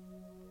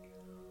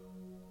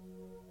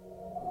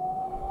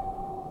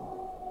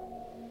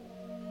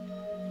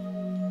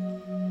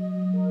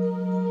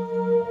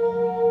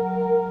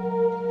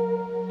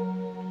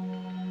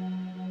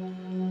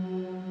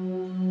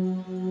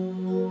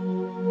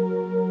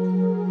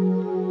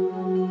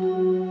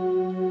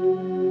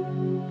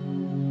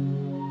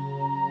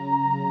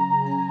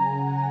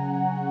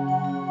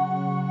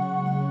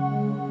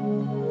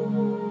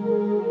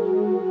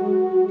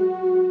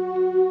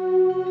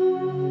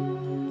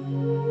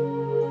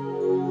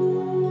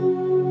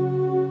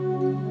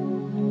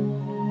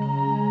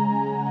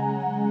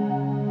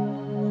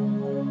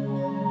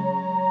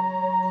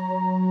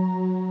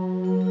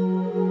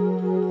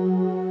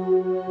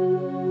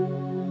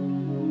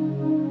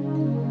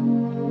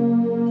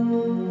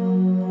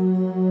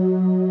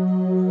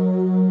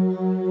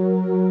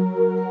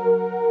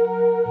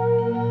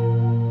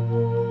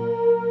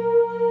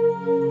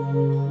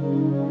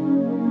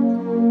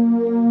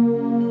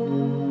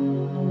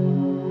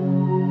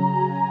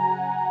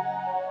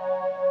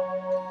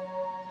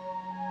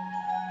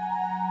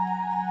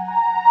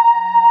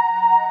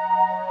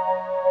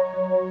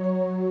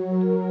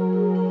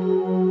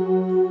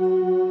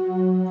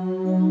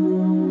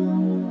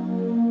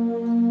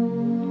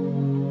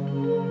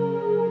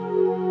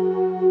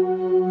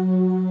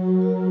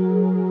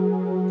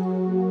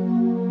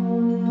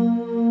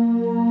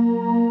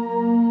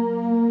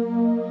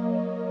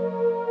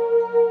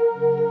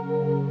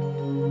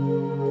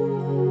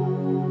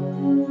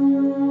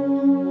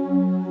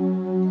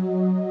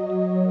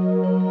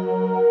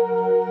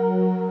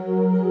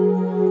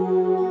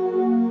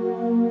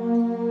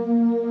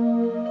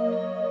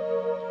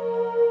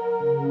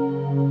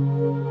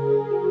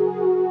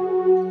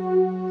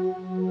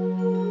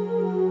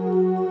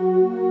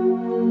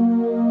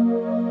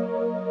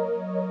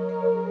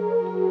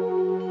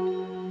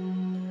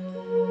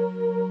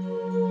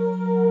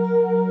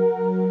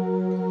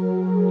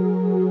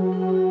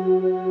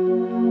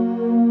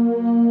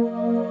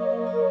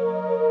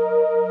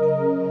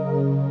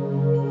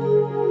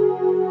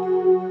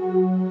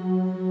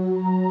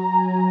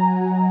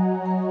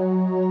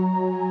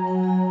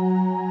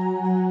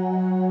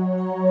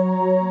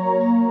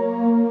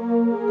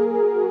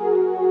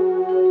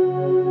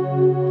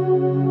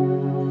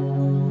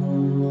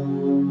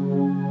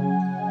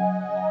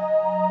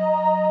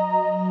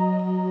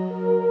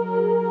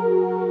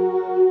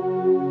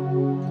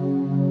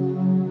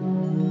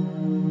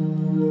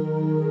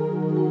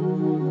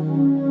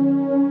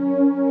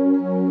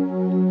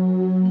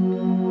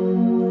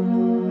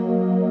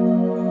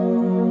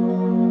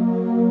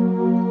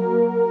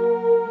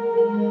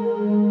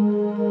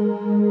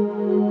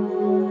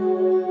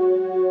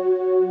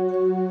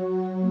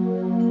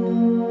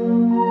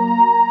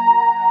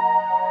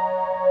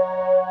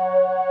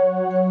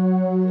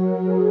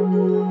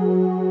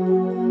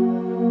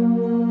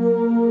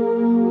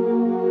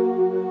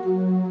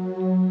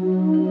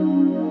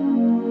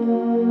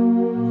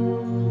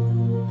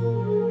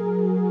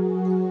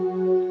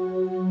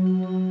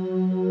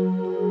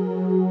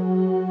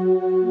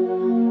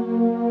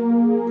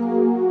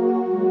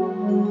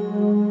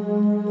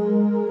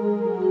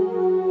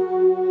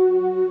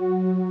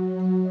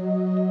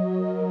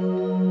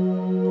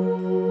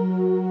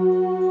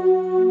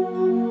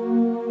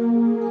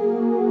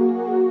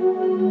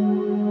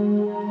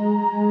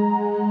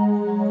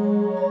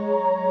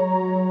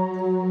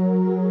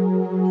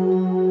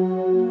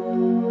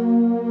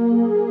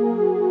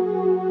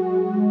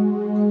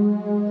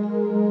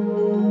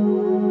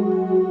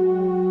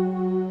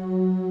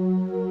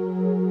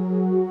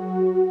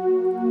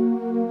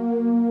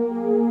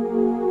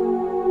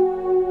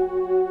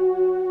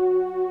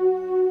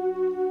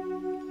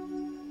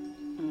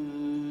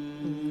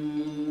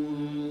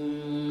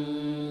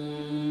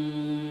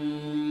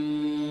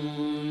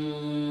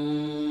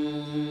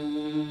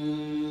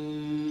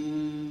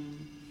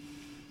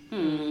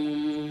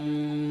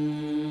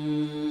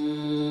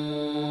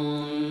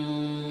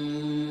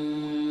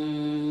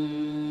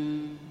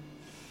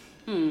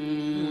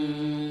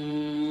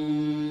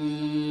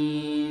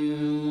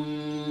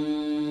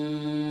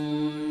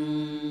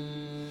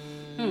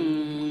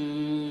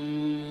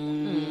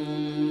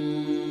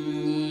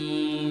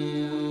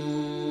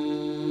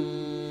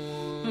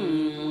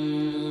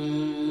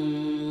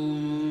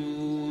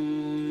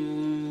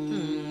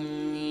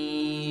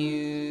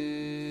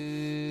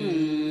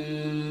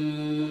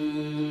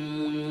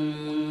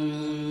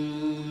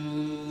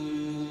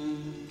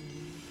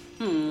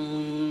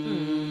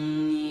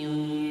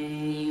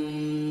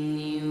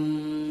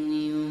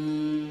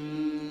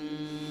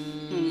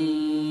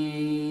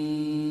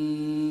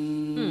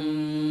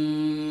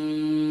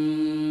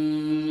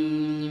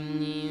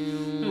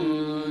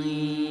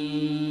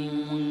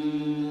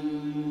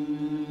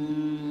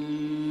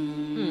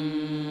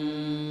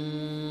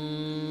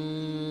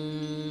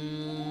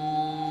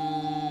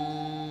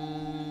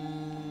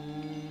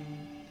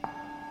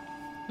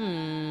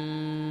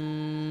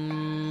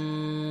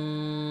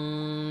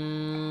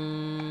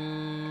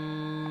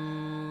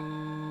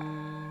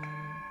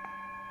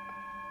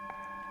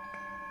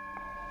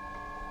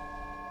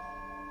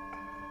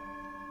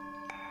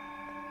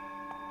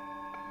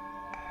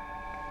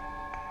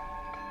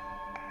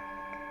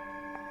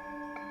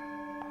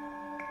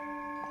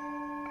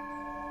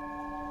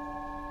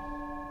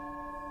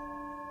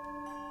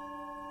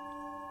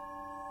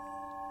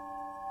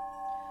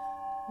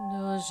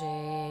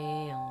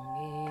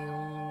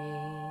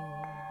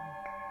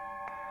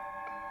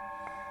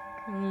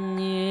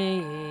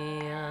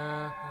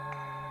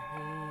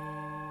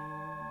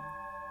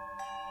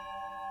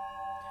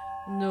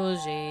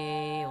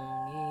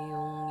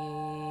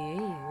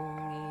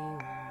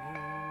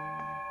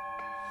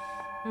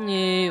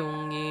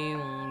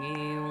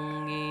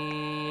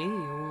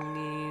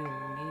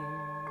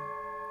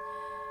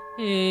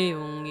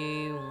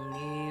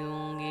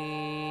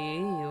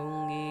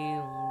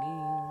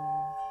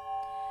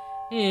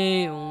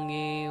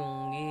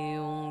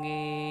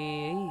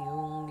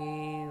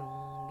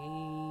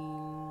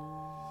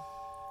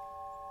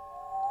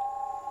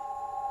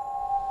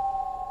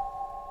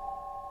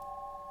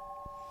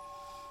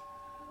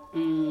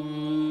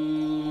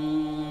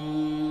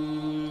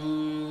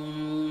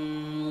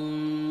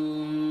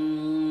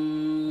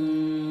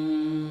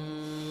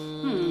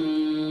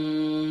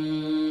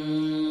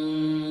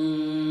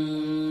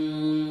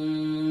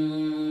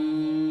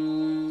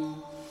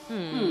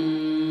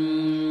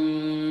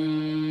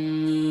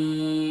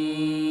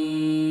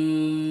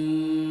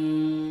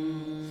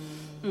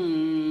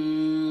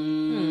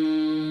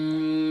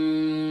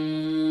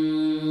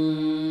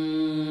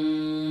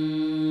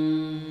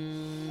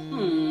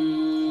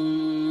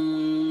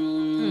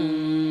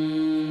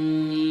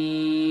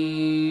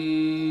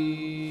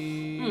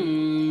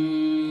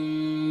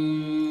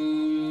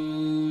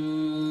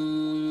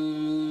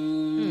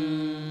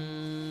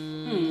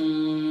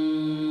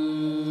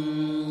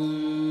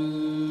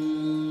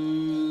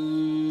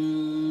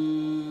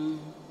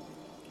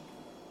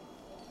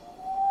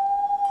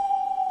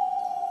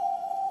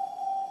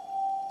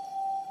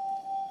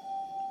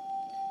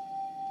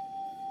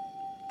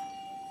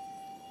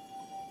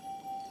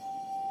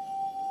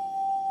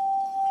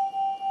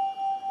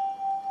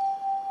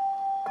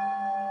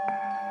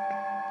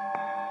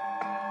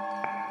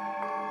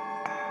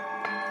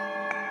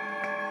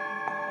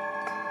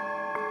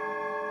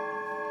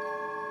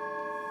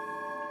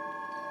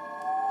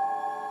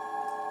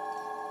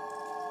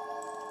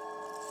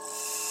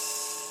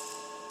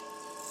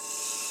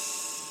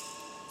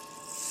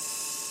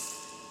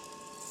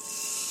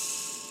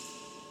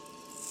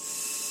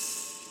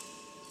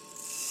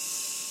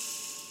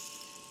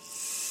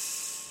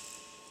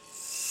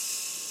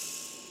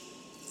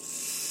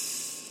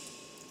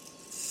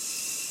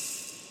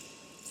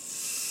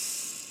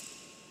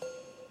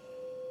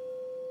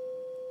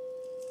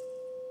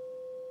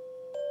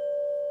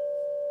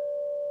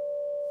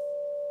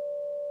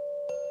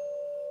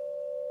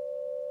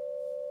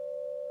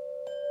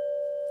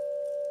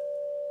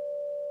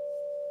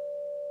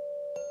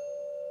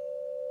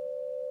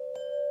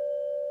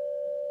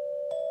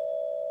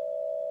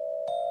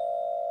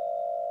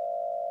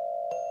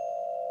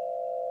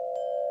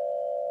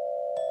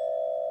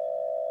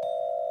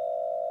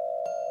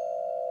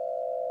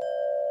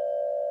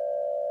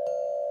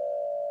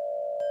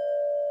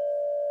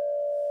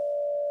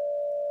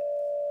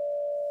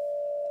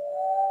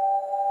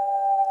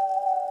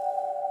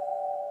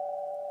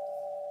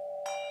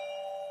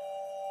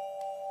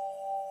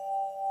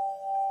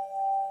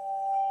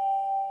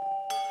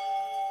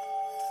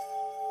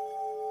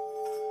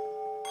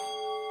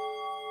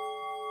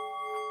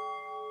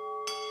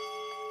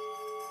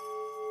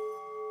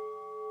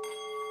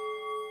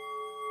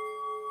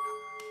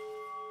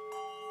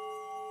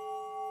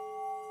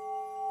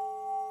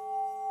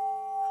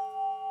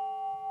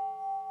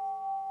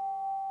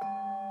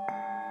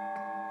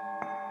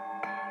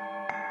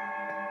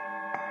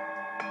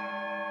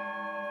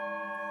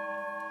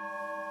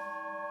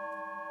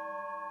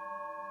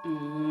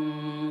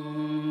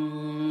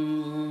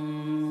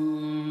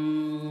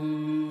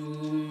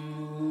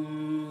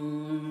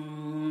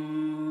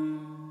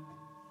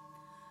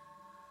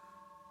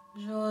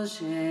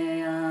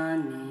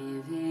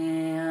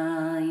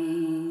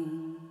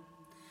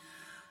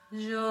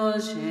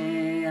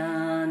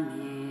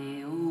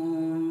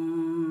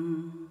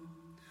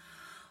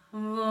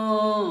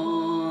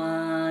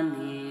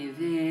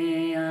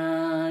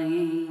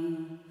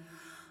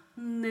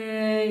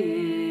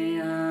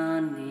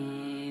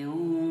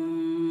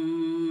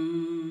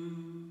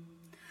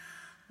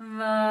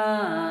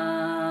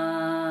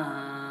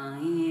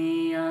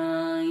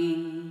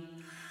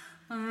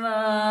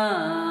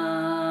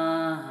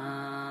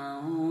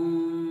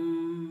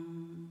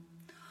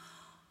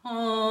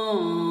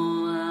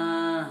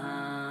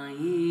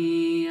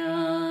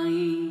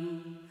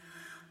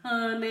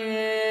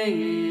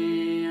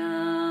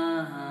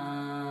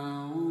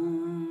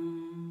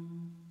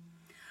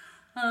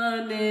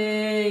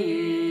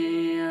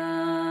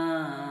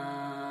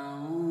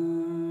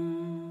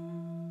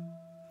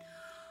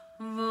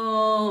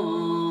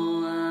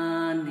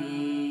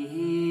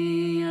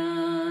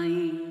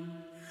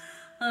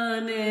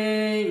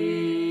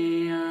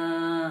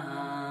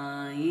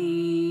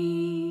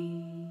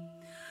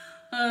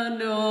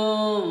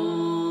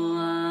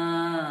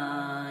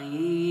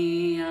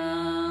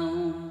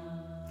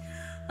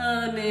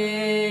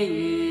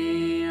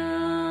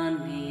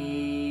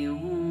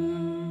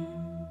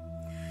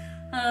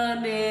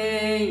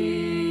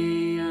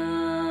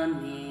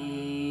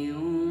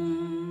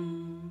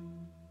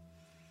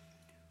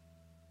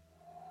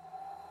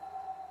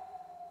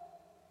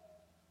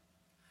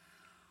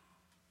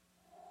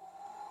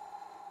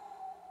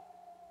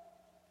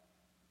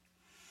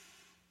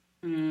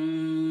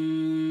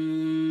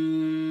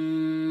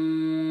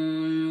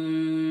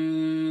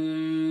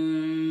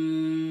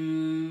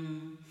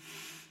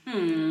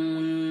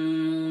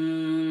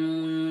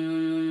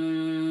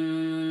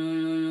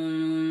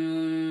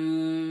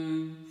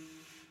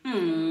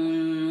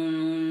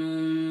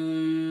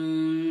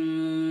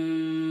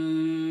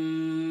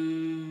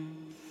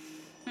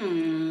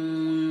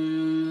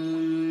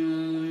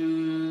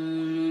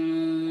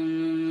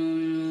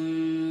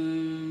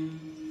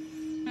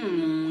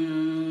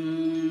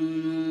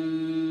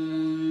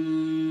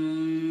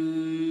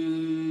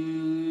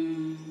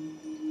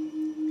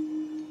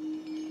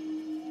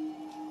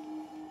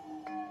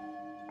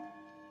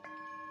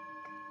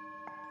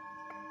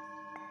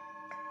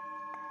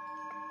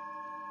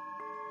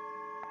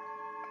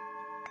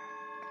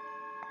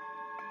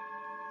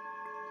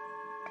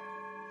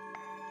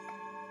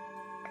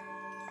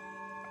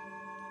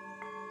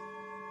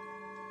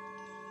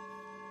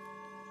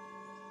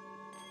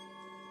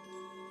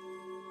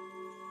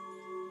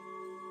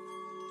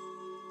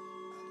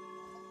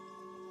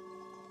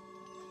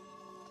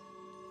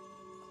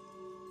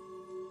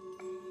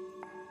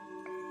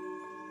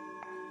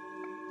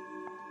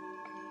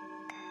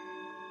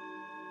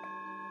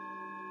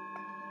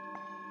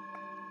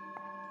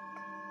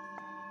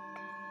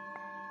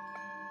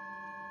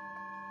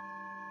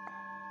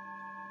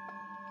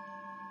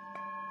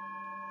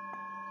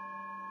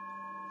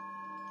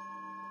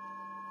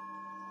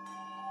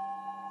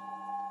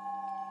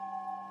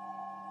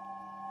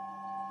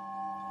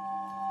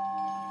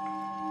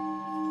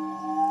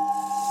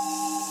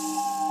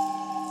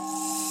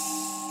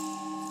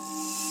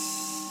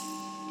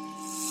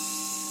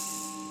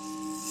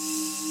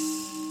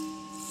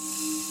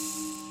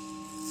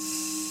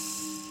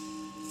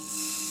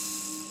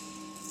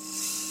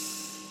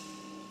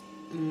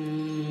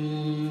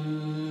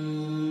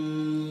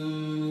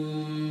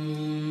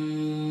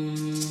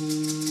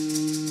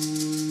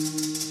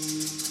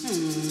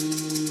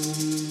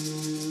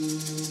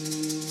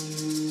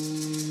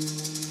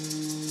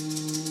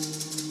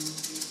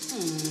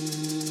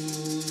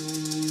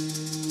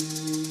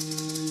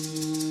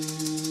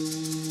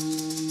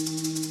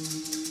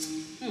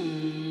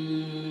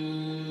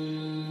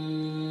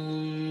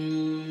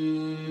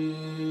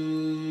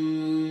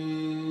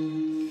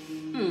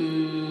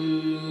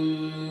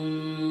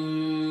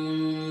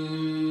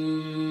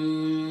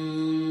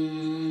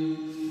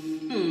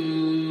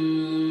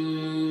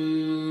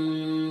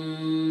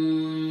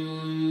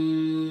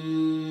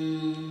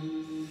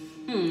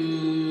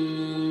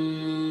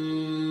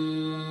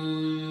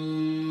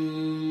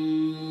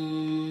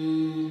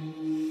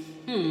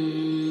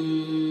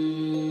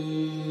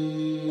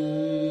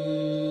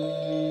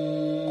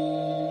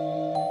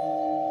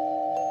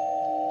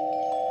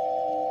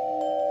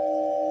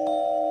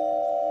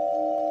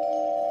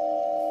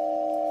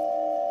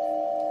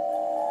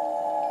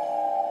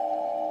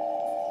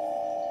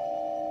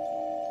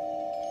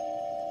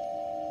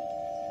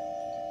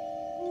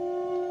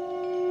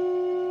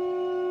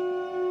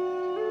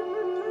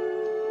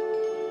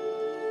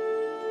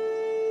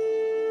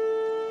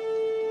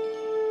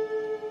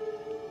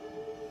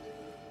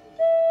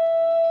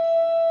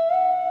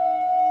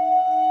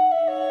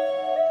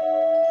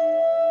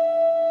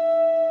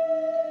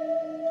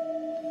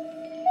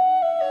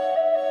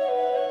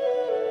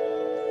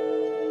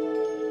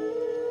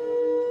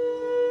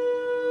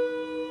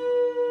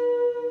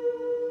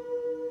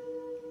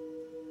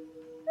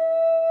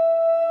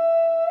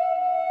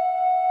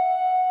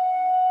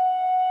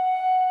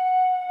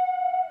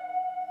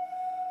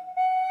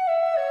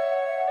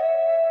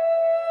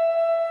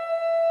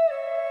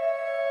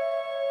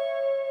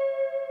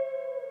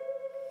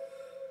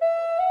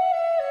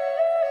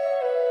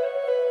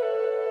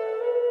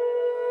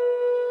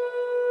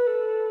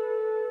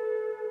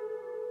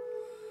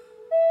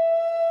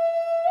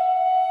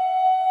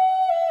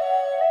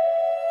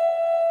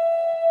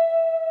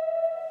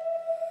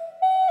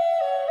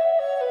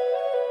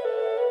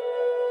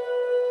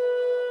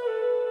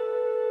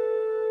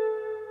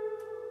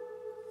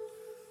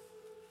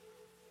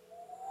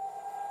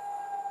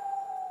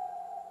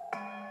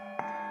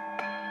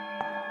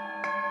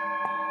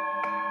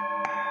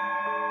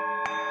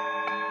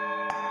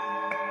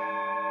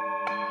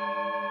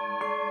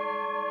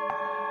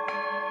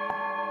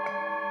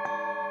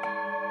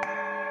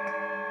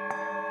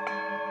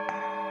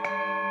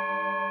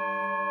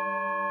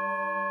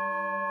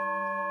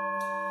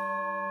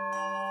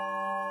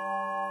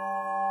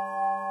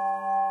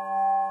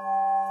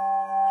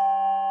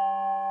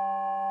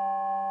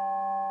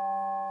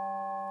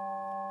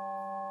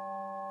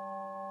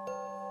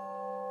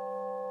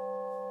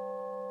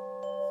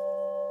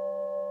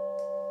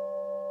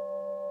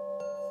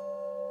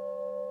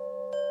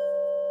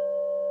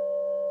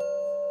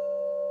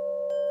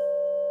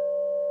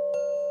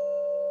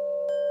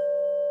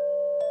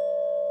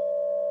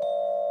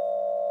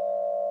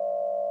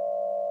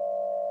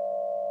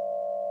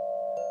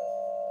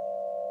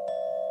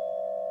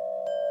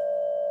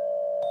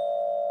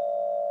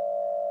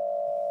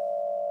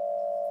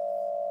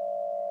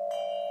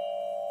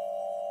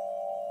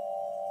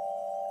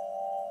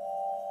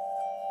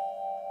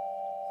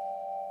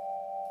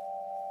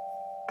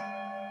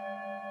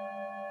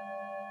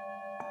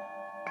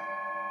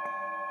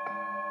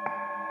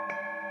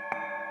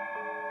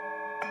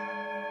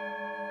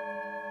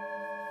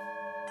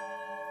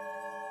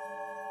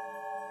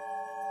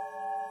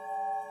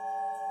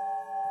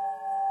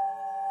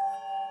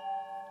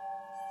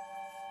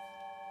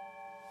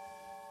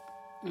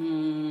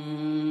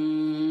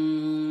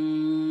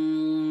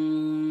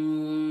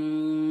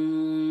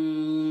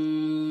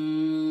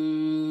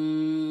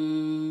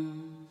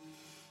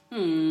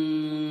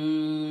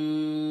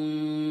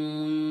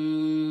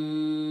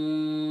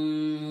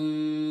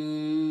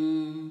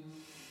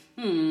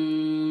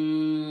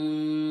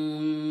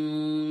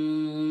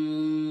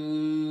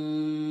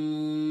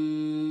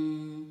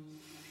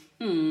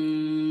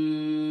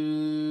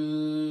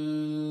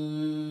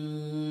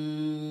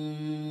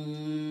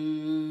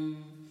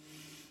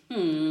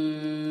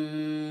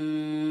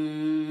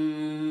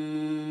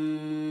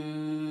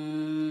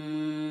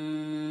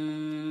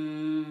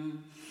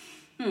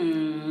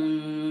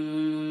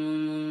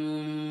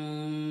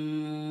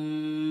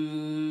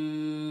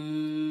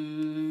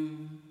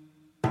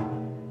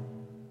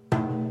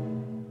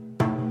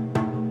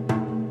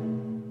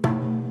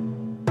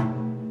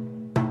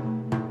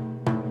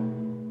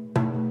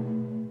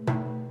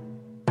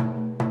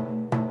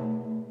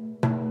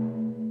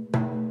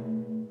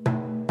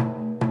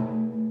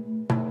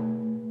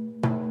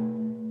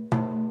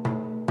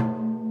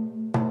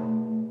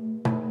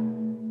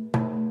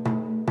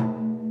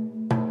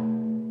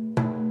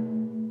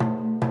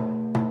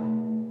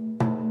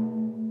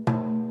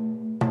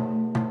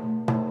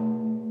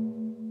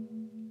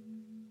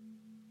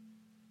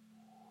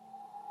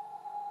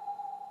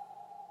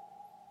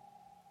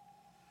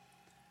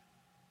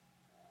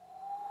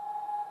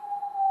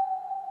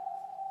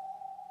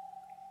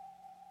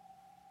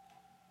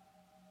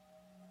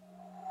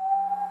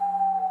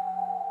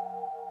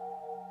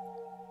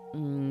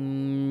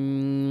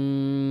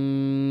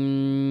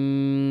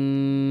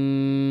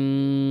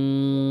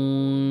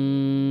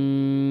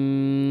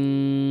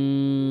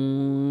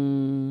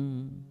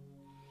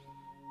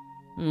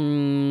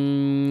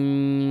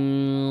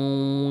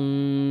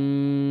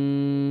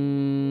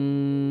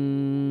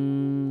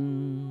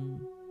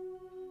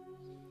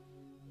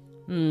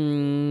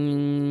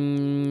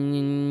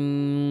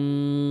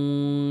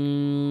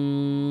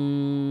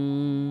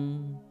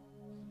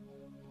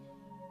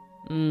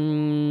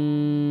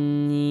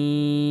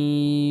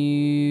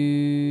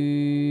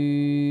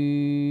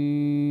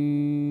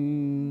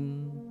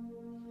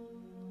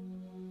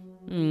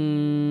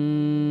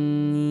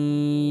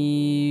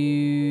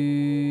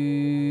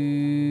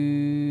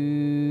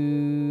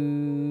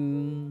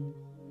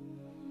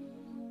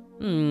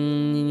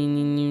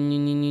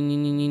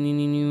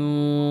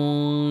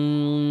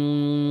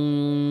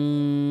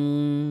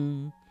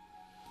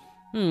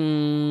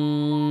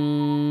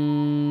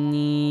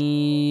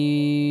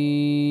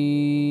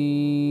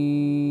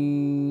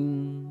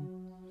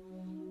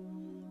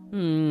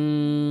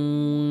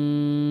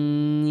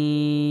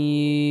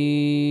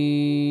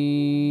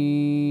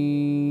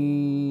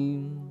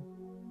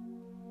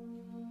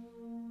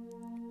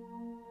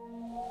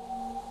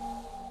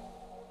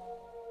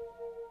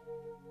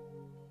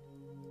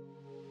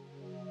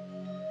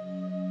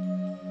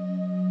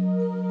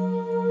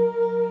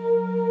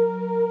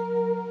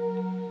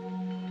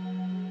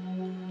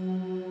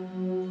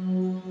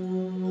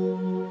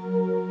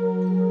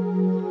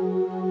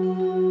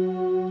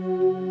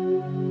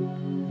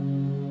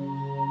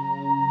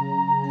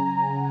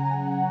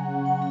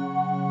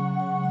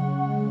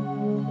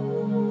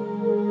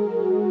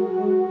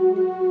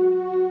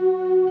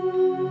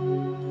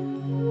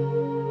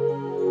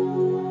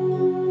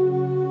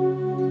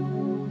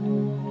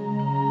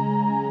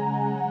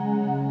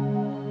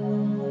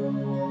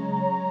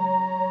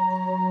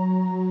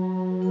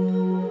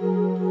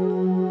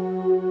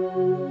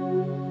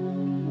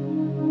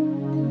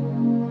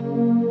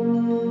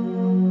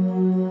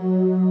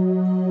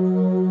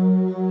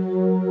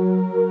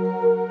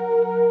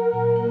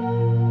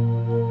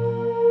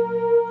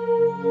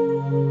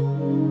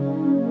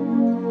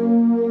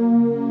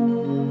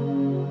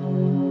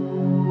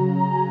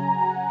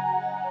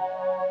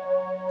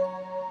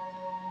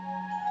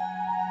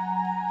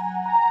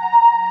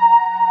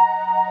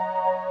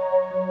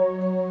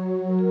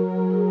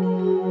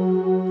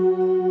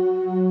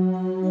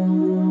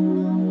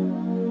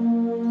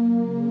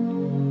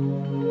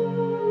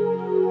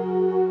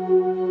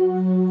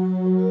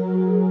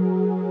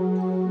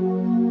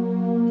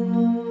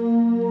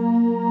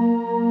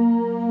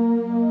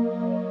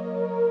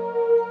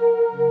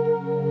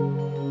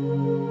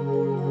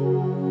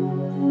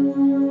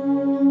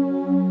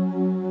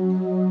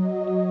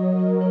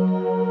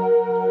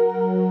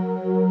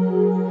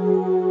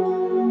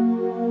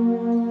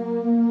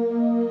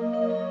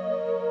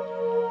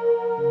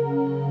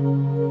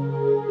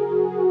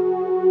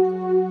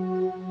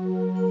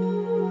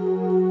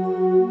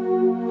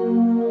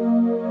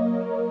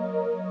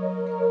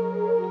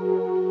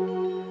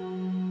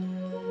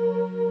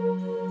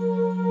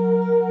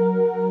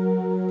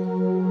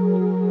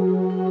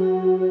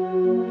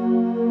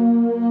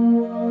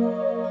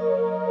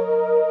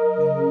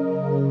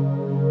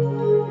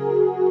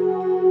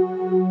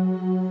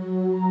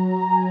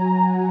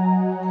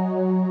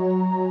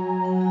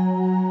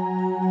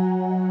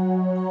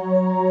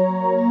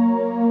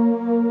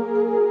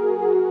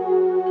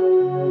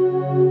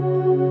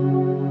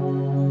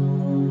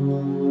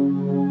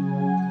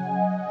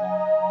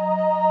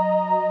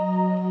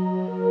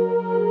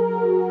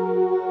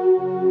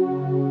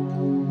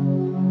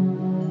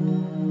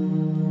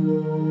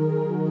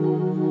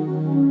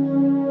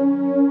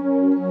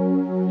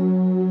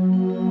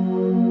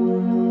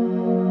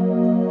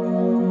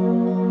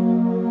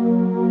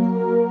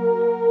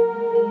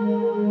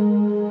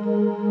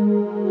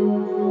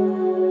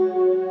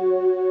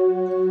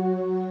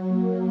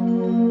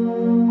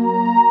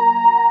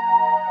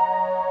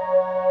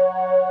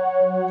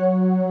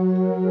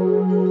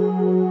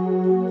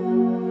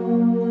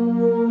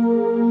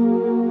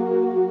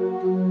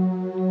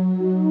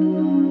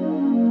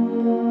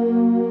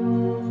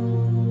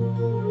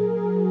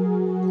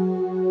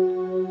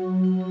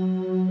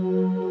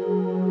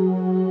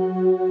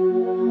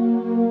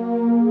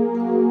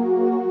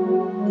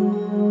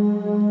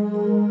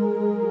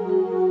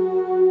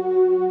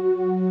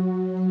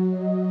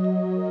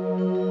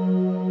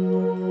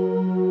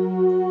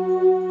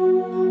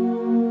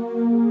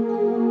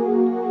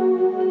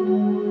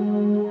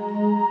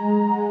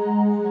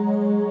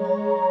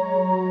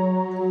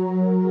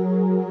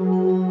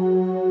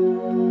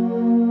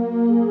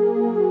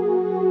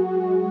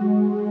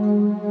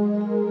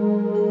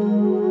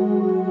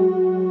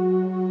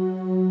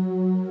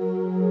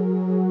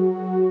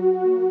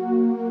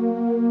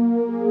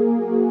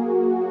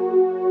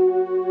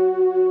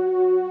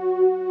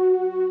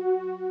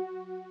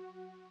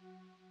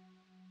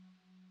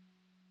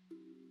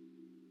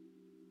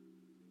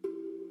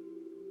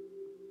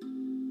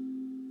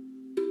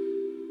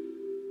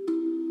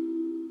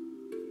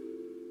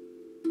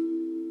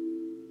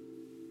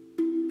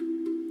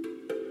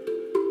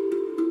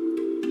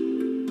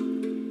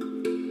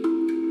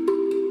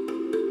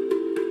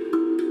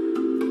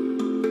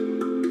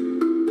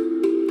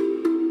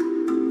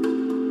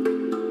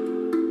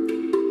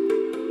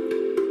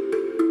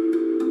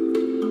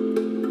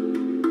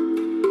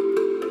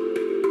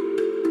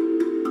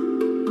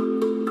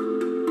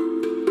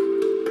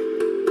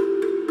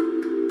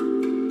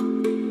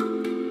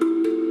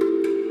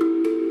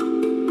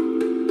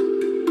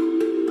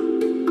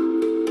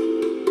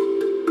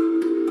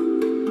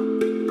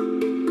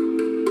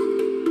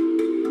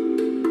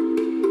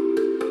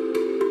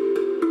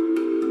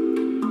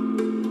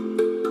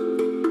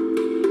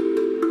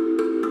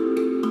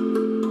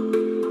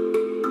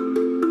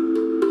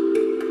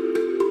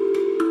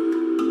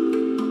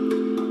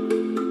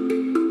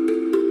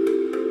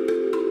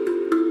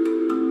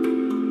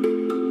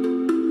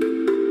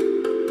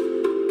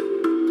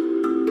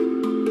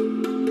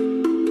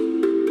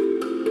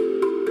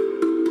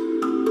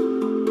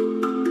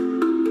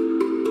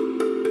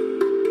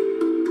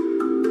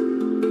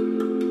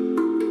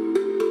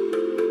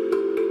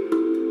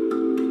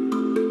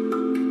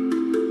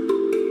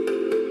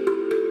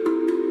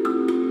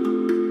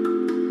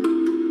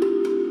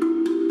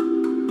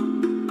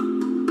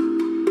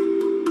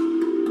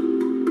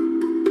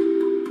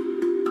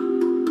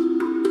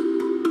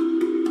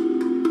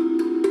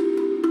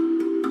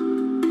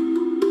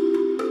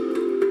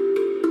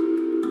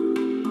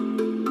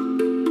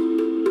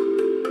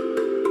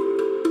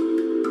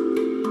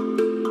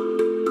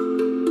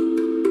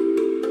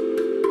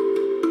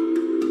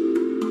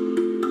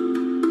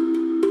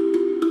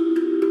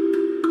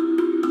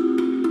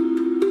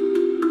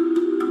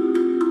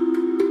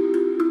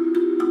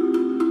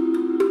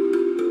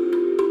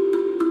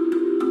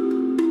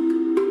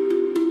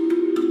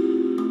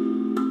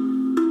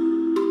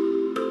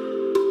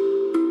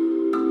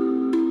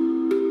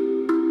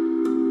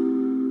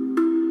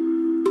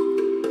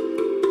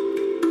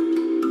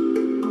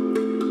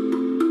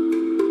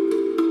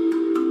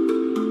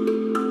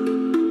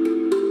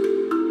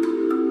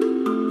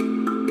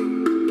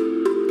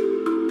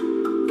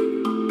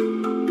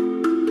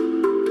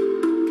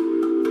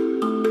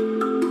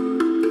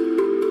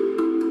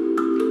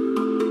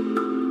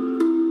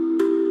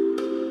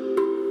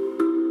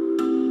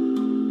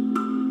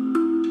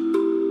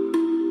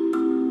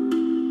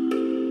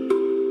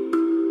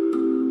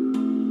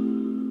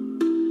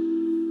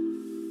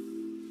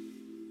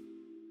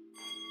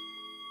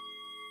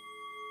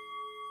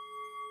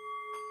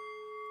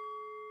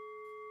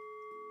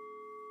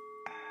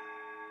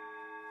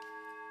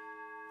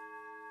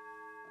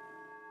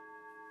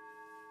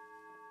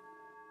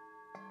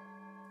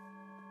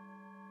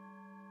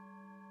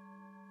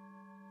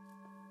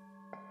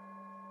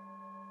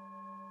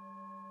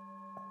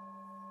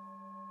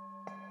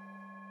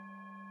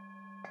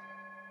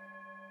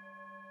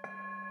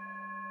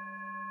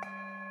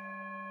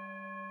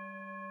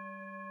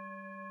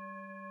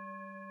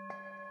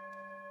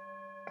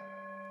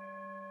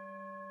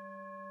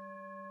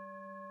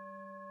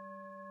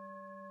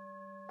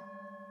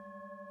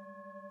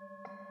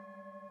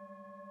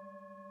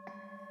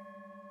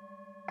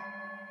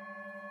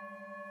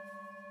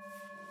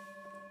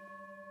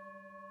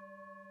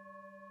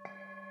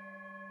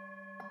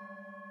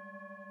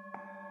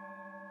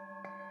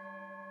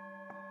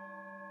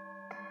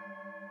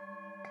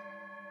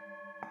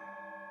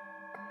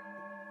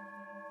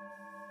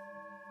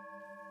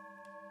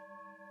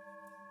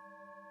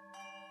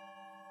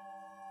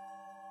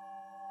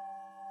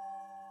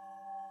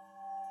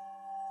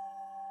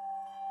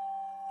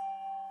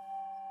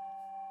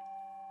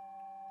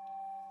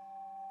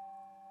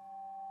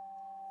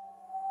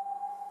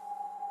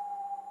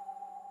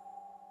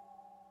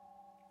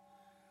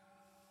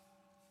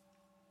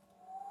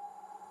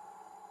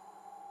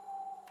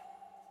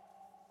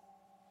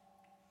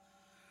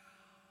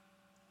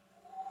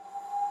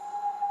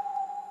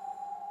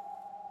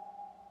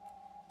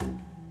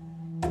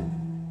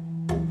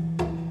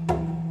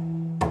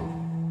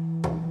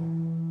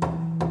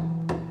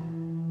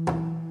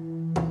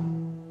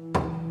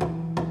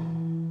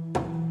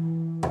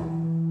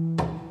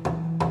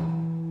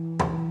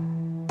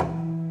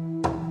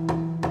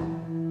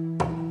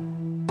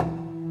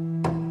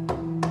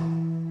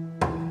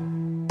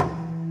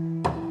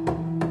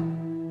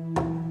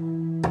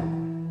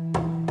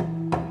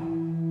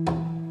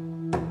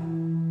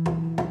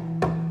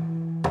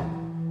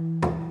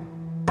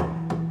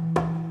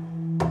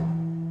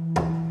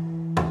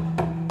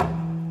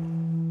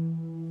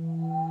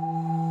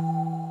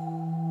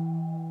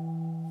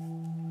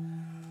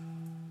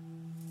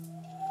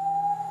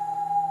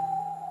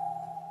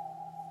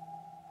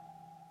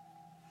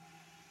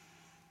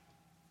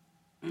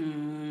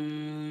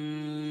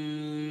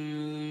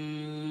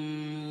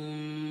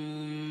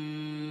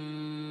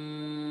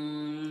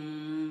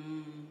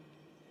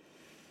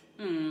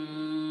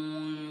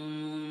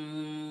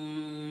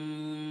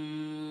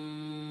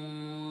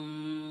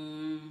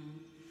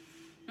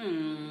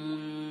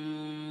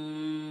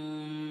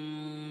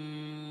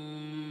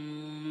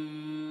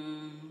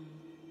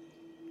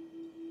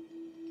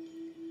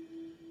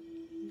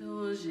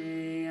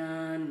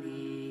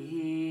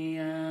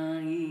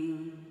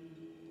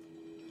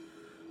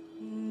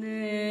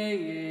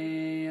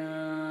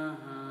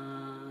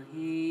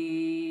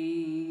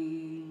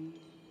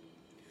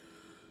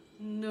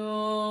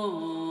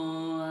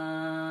 no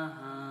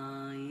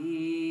ai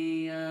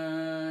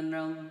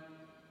nam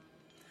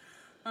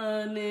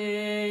ane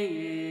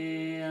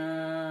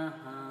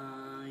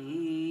ai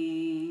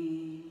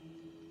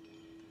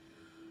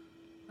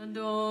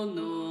do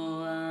no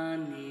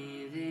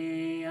ane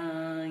ve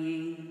ai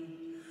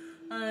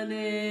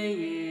ane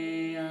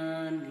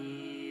ane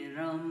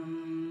ram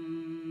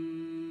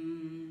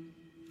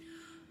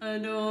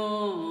do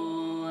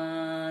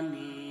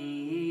ane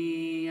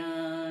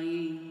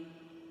ai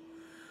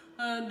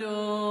do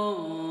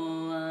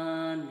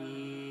ane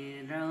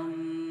ram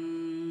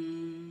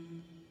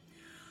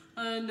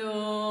do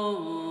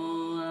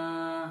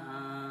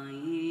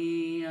ai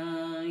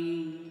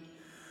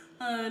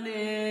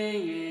ane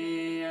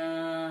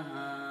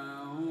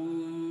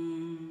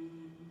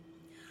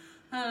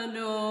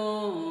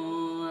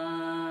do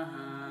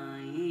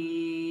ai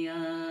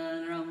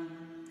ram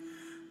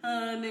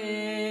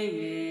ane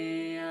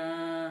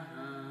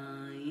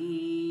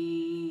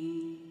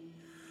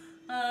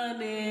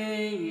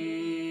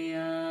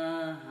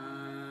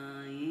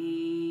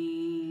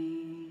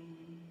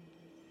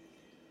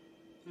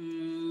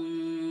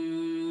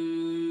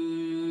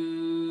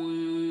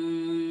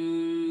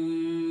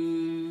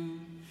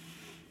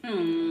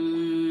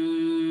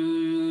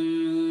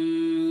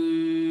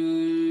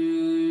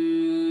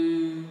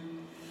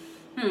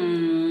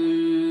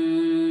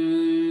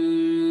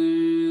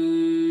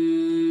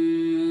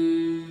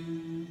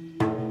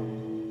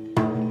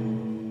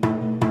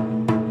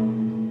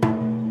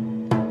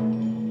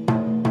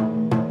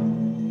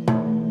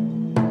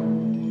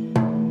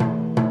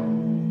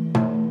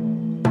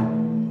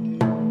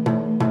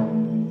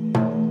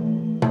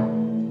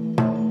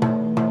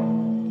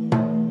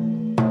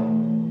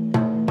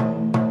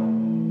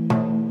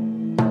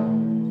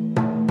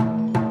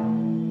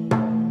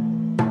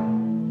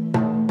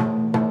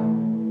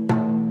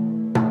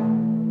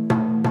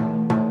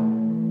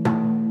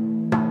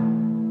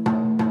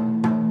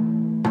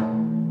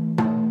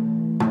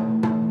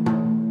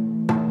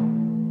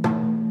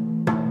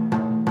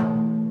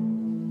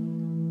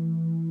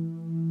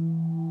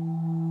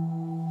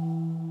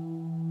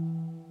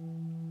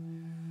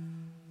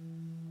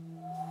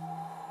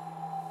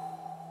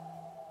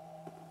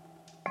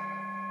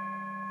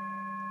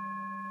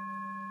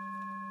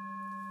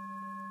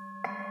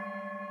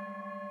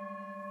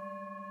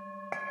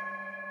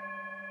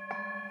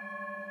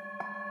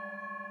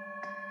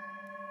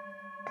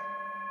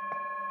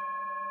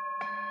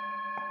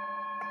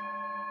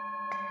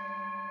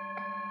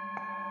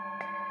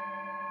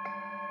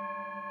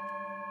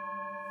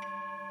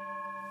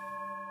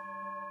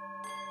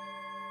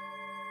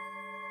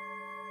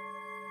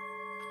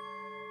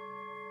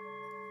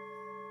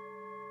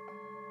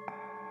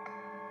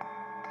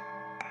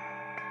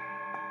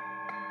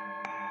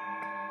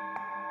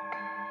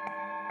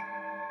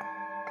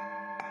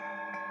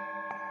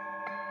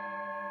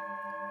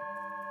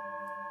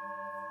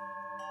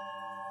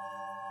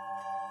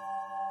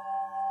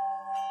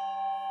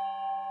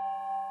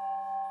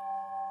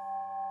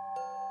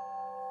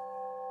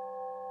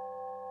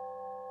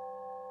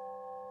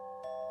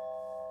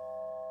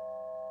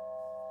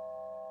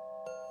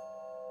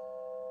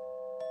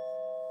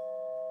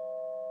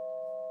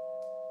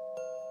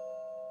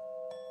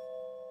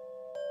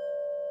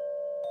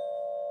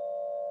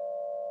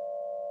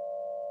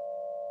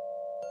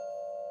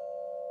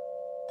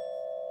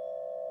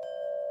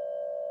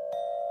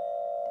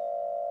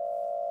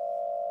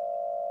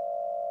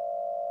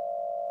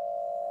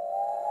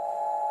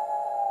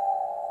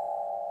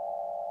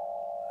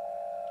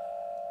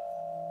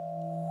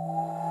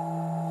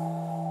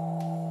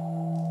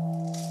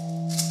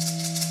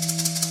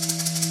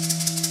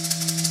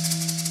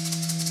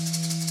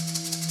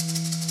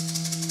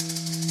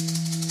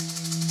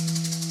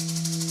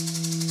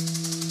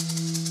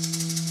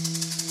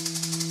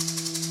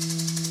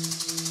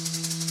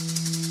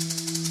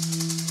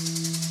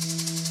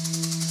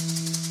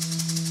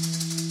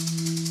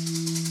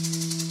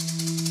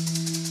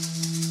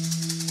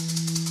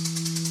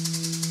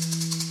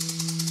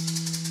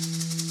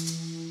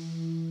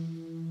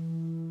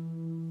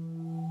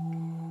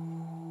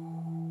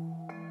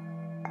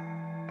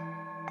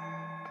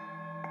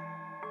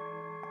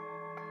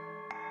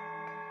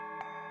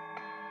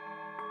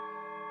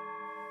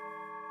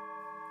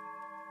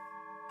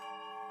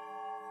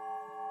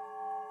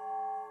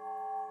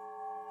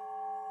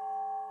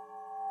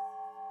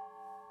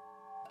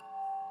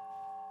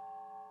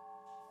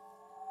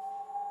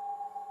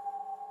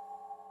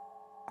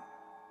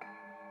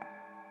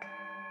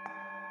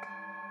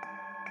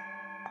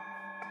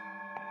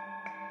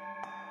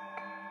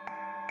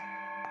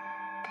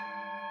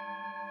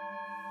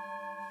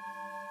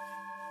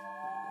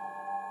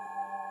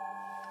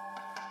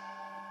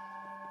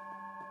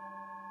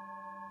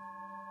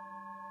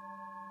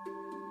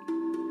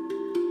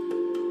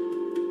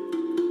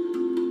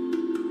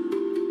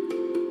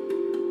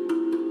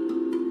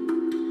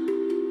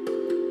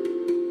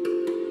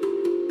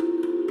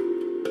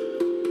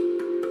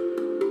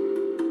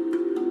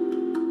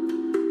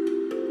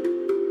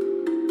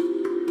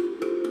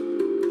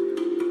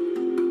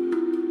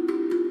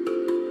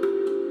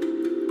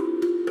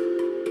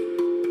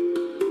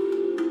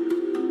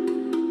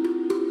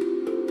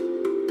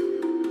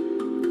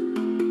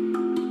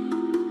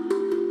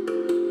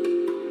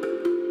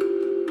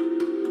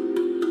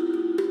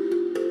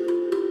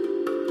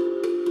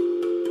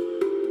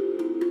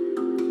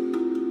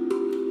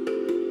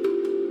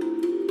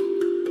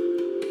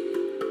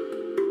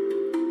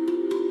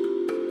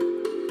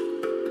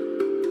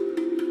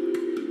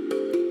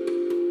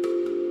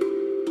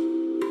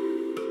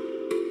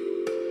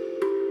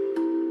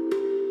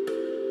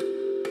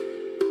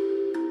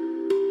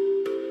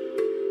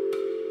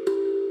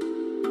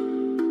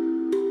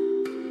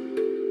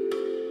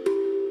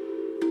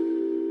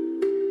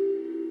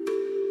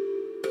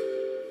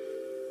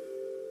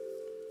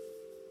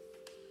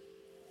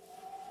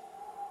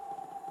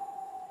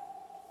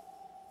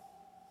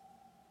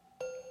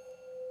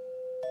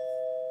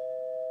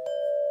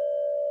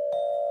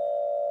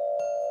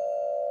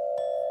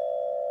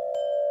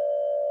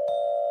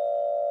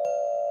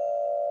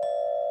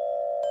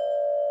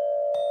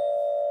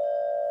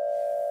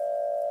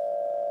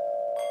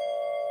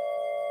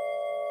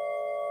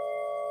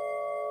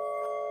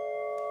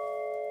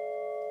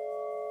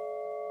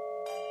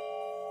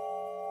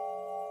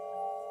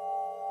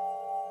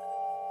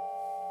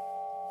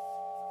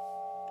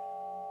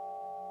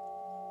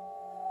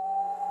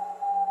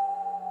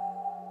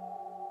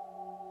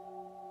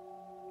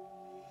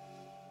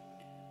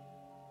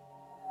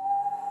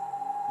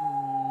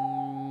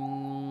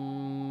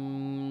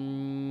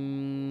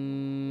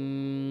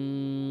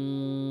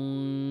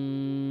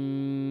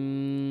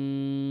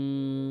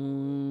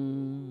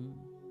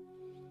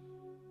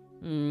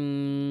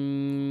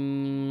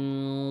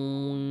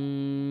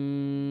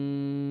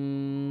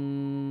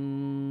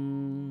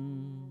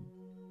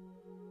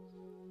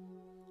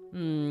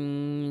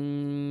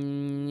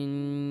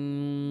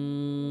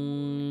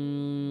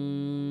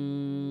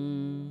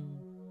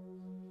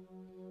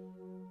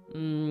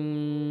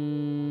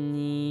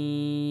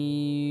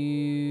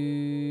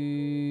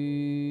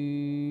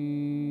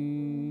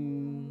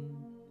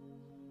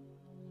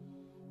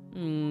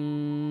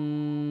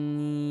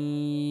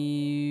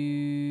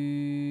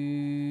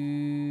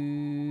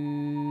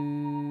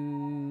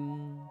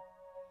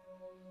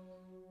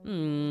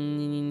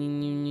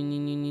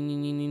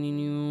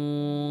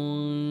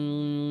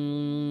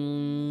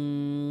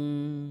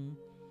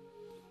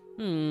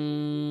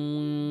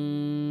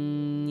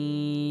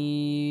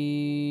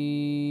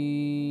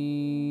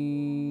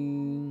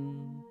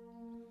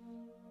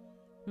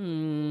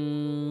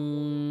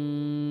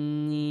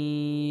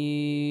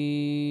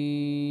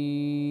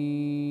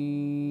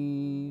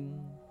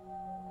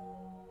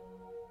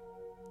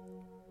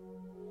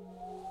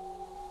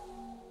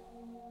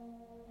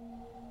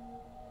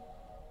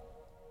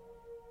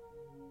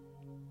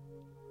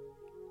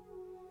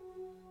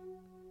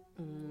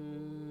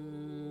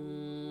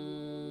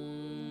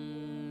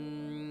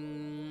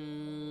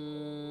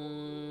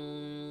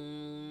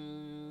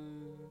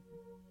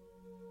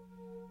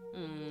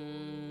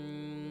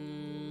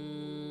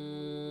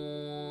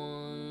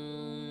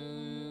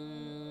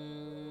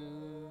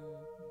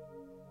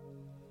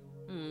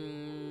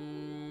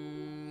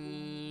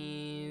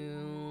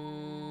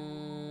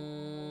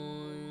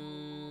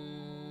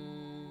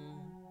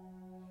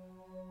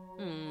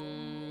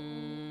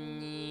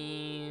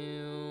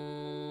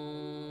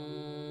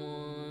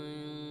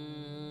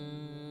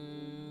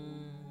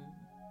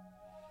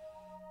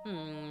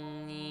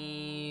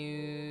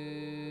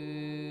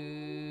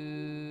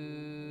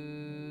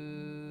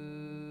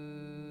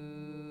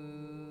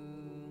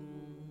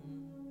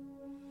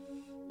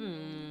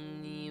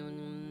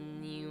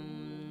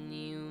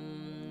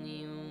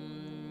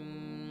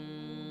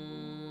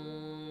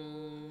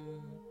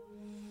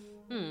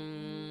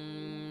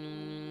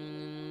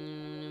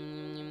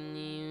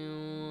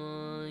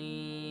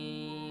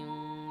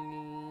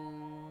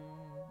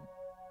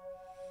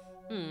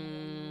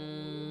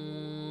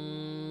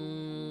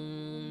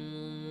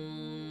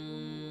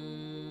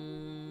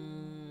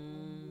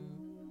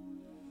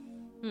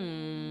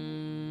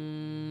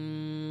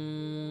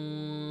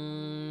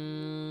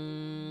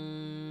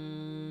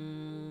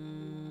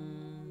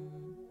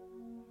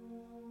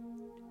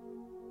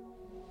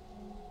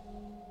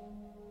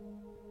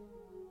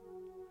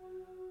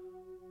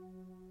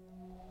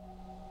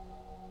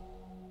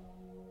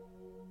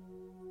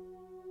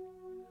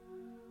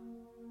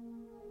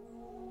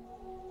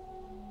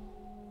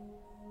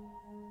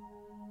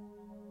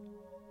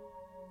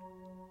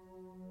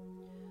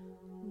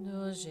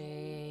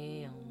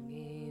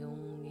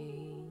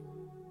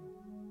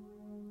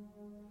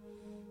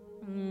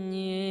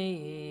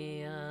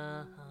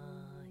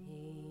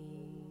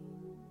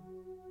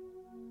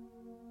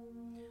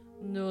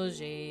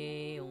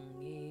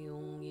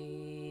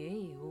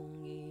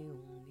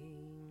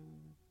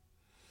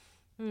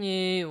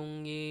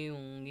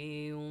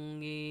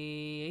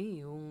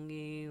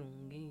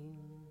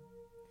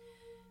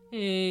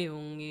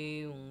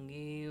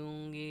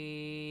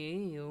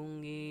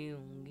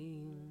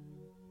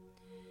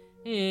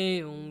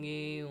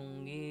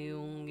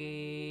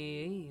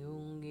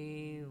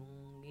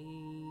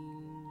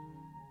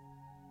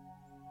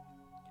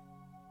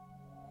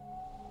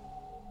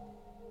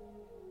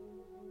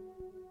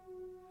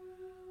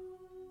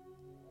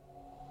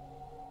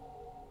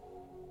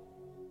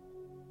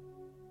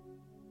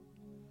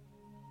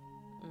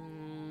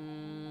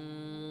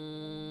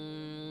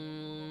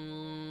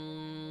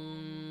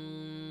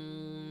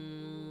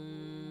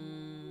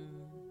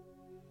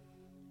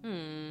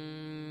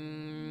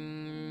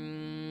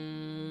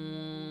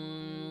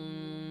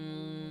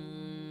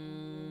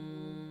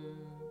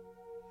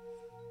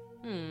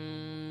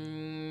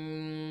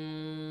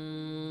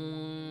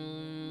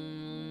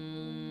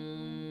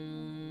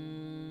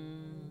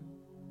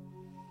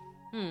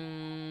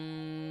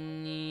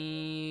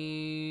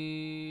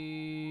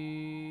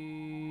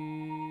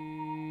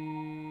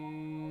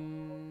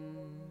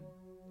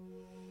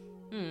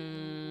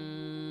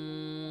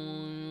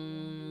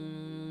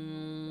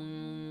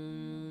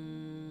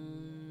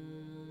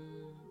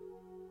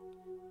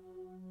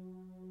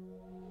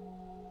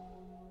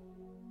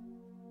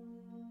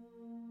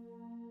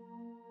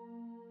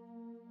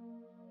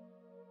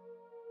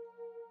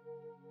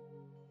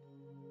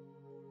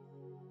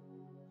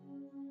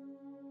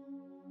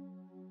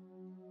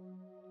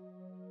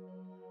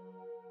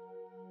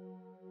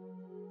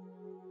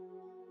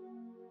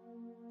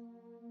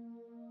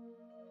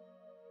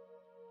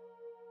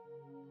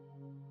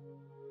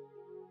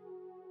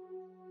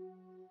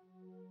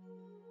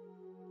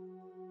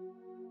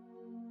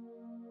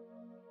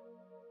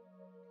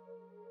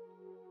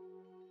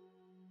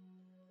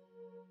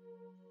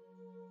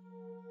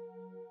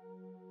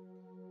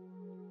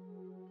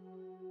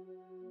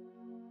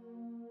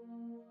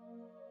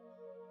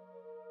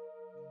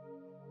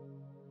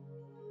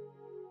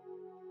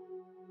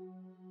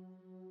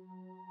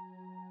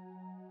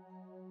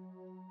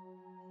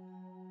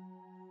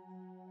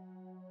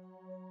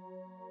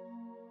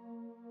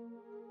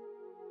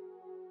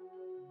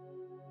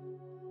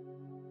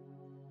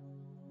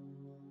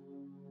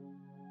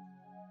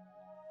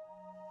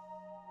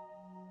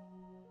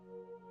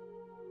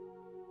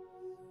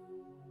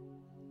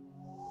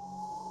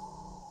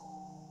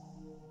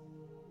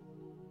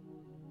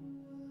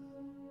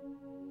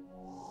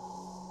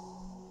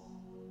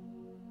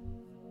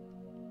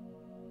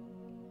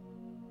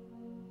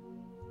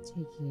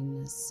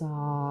Taking a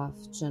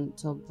soft,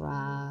 gentle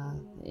breath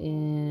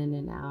in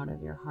and out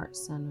of your heart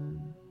center.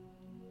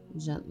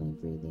 Gently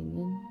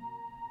breathing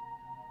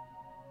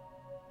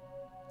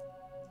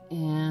in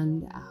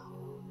and out.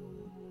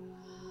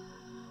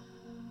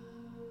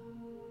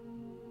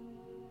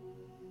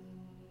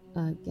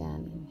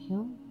 Again,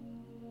 inhale.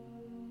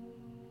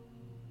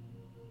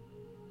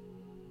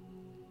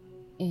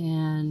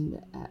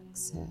 And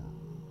exhale.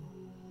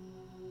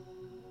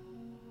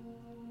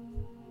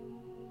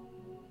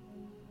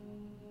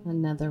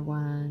 Another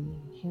one,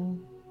 inhale.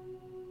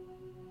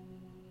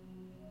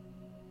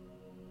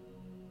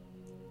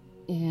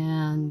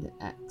 And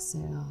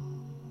exhale.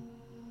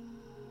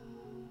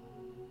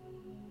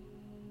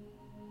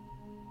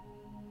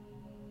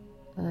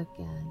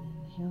 Again,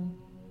 inhale.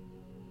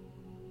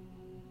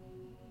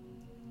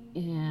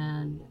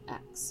 And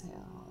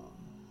exhale.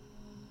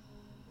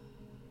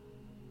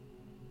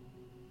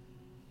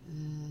 Good.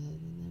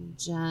 And then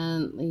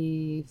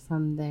gently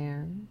from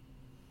there,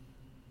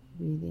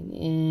 breathing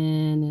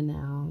in and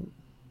out.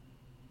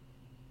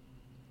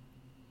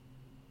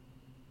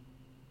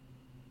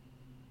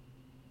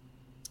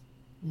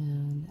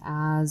 And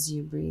as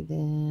you breathe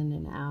in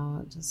and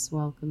out, just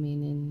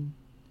welcoming in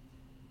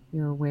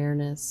your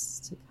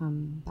awareness to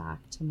come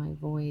back to my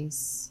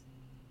voice.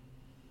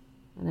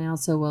 And I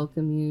also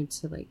welcome you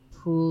to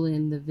pull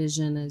in the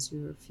vision as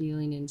you are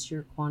feeling into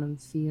your quantum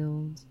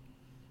field,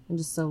 and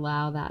just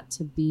allow that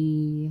to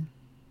be.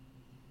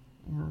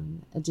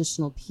 And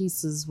additional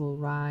pieces will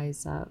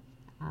rise up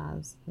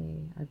as they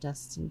are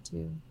destined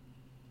to.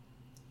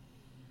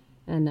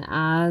 And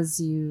as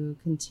you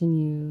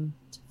continue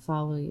to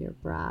follow your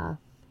breath,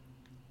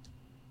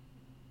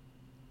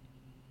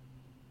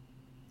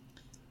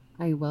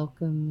 I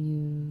welcome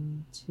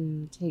you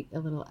to take a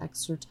little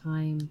extra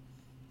time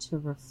to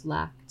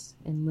reflect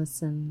and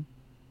listen.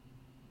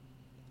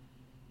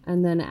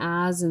 And then,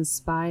 as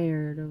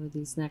inspired over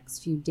these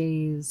next few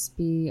days,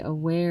 be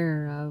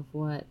aware of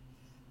what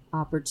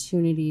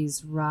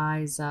opportunities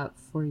rise up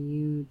for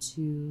you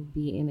to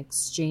be in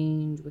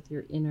exchange with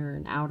your inner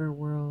and outer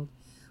world.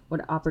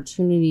 What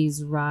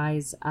opportunities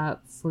rise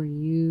up for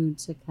you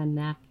to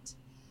connect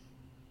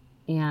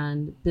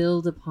and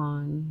build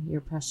upon your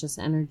precious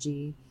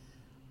energy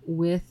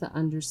with the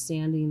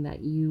understanding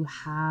that you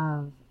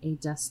have a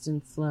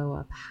destined flow,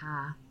 a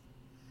path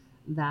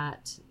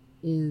that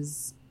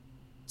is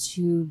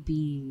to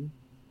be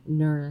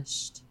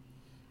nourished,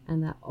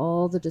 and that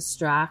all the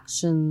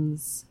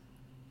distractions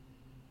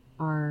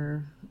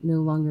are no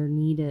longer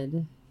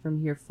needed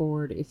from here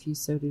forward if you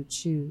so do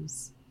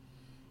choose.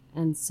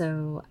 And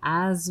so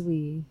as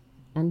we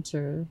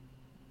enter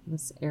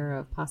this era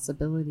of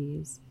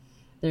possibilities,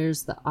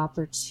 there's the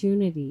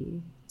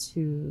opportunity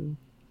to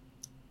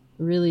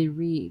really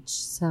reach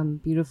some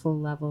beautiful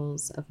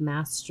levels of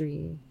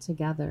mastery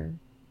together.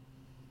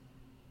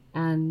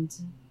 And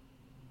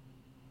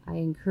I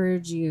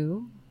encourage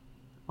you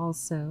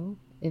also,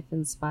 if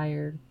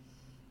inspired,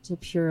 to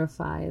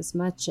purify as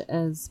much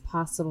as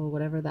possible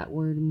whatever that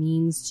word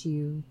means to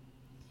you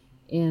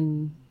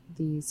in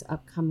these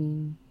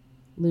upcoming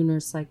lunar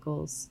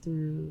cycles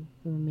through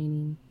the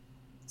remaining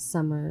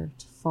summer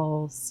to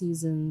fall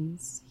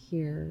seasons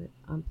here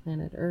on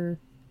planet Earth,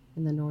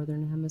 in the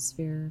northern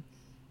hemisphere,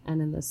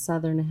 and in the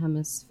southern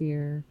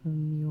hemisphere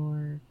from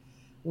your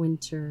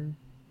winter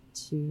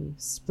to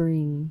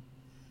spring.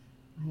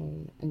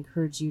 I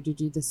encourage you to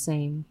do the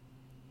same.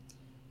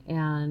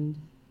 And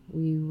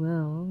we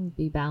will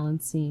be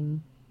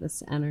balancing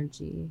this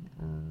energy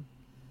of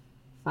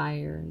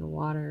fire and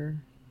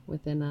water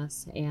within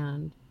us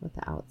and with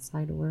the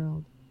outside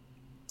world.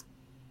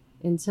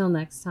 Until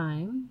next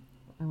time,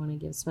 I want to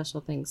give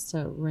special thanks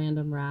to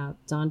Random Rap,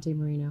 Dante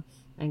Marino,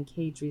 and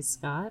Kadri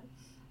Scott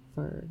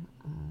for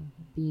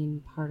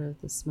being part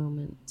of this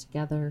moment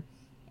together.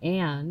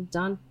 And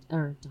Dante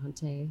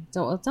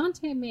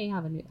may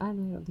have a new, I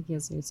don't think he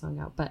has a new song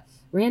out, but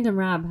Random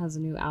Rab has a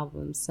new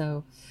album.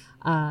 So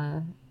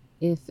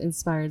if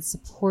inspired,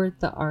 support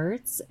the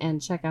arts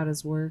and check out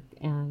his work.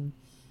 And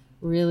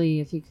really,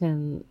 if you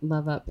can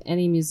love up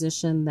any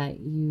musician that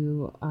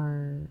you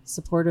are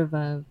supportive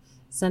of,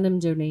 send them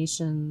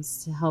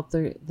donations to help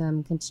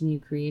them continue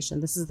creation.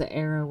 This is the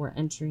era we're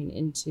entering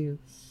into.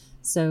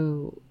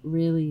 So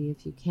really,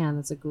 if you can,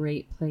 that's a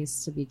great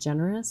place to be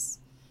generous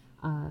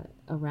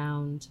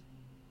around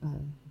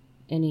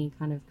any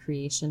kind of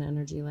creation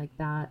energy like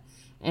that.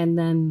 And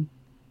then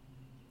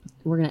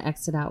we're going to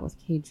exit out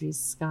with Kadri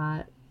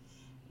Scott,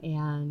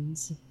 and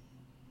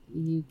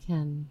you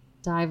can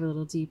dive a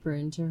little deeper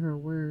into her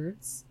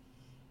words.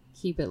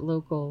 Keep it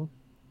local.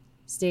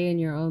 Stay in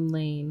your own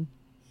lane.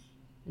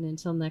 And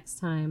until next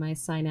time, I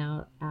sign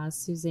out as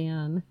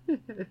Suzanne,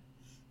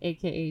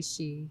 aka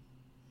she,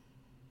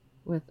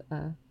 with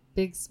a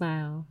big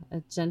smile,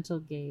 a gentle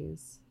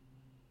gaze,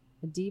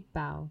 a deep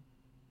bow,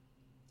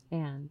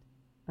 and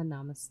a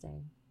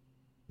namaste.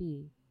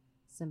 Be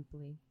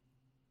simply.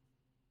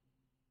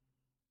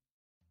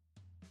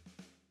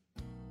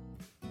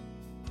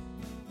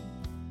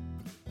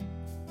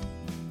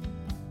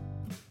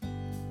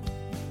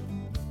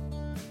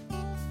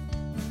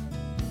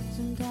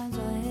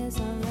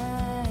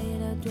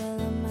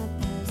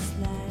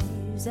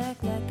 sometimes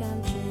act like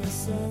I'm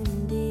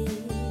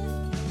transcended,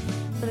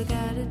 but I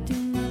gotta do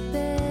my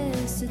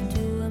best to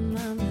do what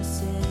mama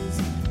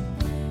says,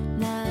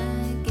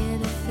 not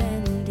get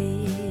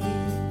offended.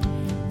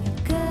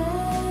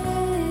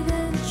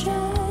 Gotta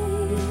try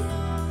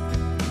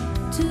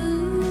to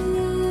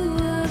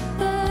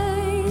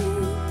abide.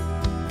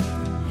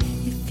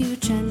 If you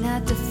try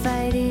not to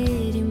fight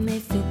it, you may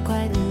feel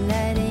quite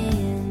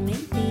enlightened,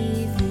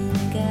 maybe even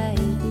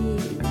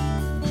guided.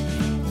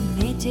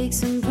 It may take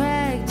some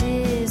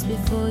practice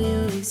before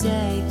you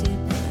exact it,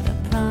 but I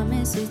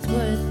promise it's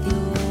worth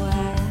your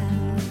while.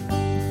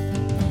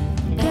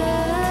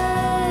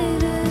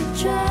 Gotta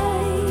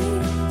try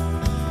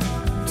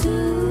to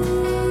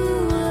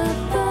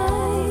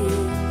abide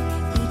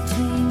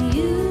between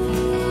you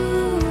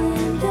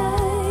and I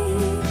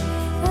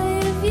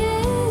have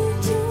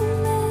yet to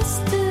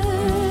master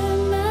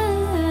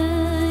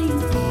mine.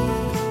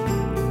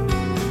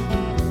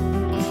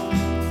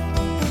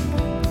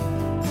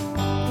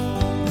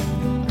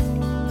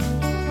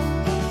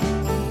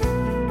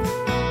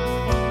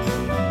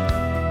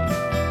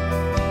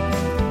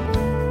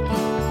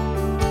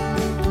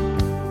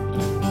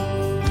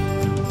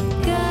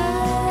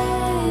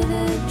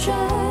 Gotta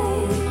try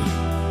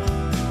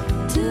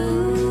to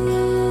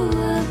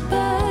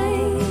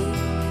abide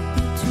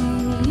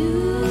between you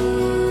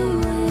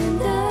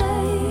and I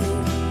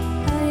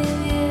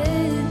have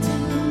yet to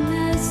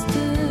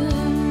master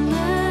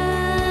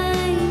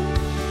mine.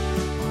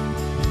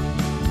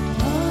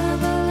 All of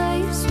our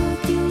life's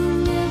work, you'll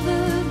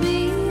never be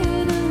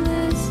here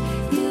unless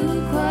you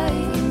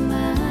quiet your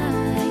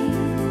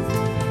mind.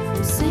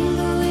 The same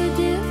but we're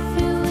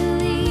different, we're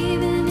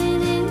leaving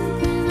an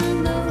imprint on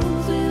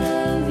those we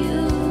love,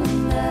 you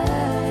and I.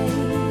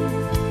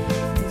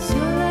 'Cause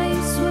your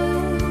life's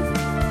work,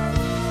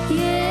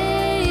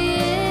 yeah,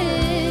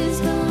 it's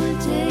gonna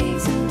take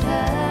some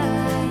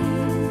time.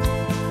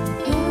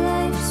 Your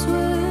life's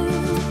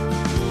work,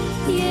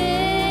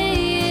 yeah,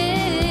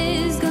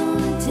 it's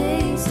gonna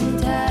take some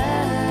time.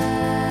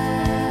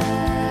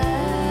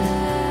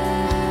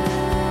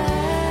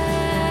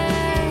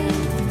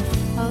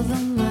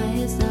 Although my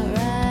head's not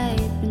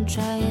right, been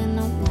trying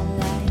all my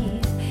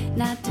life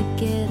not to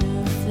get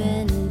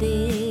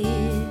offended.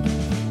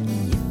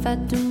 If I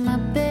do my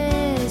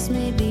best,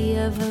 maybe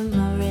I've earned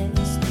my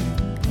rest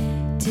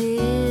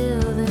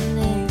till the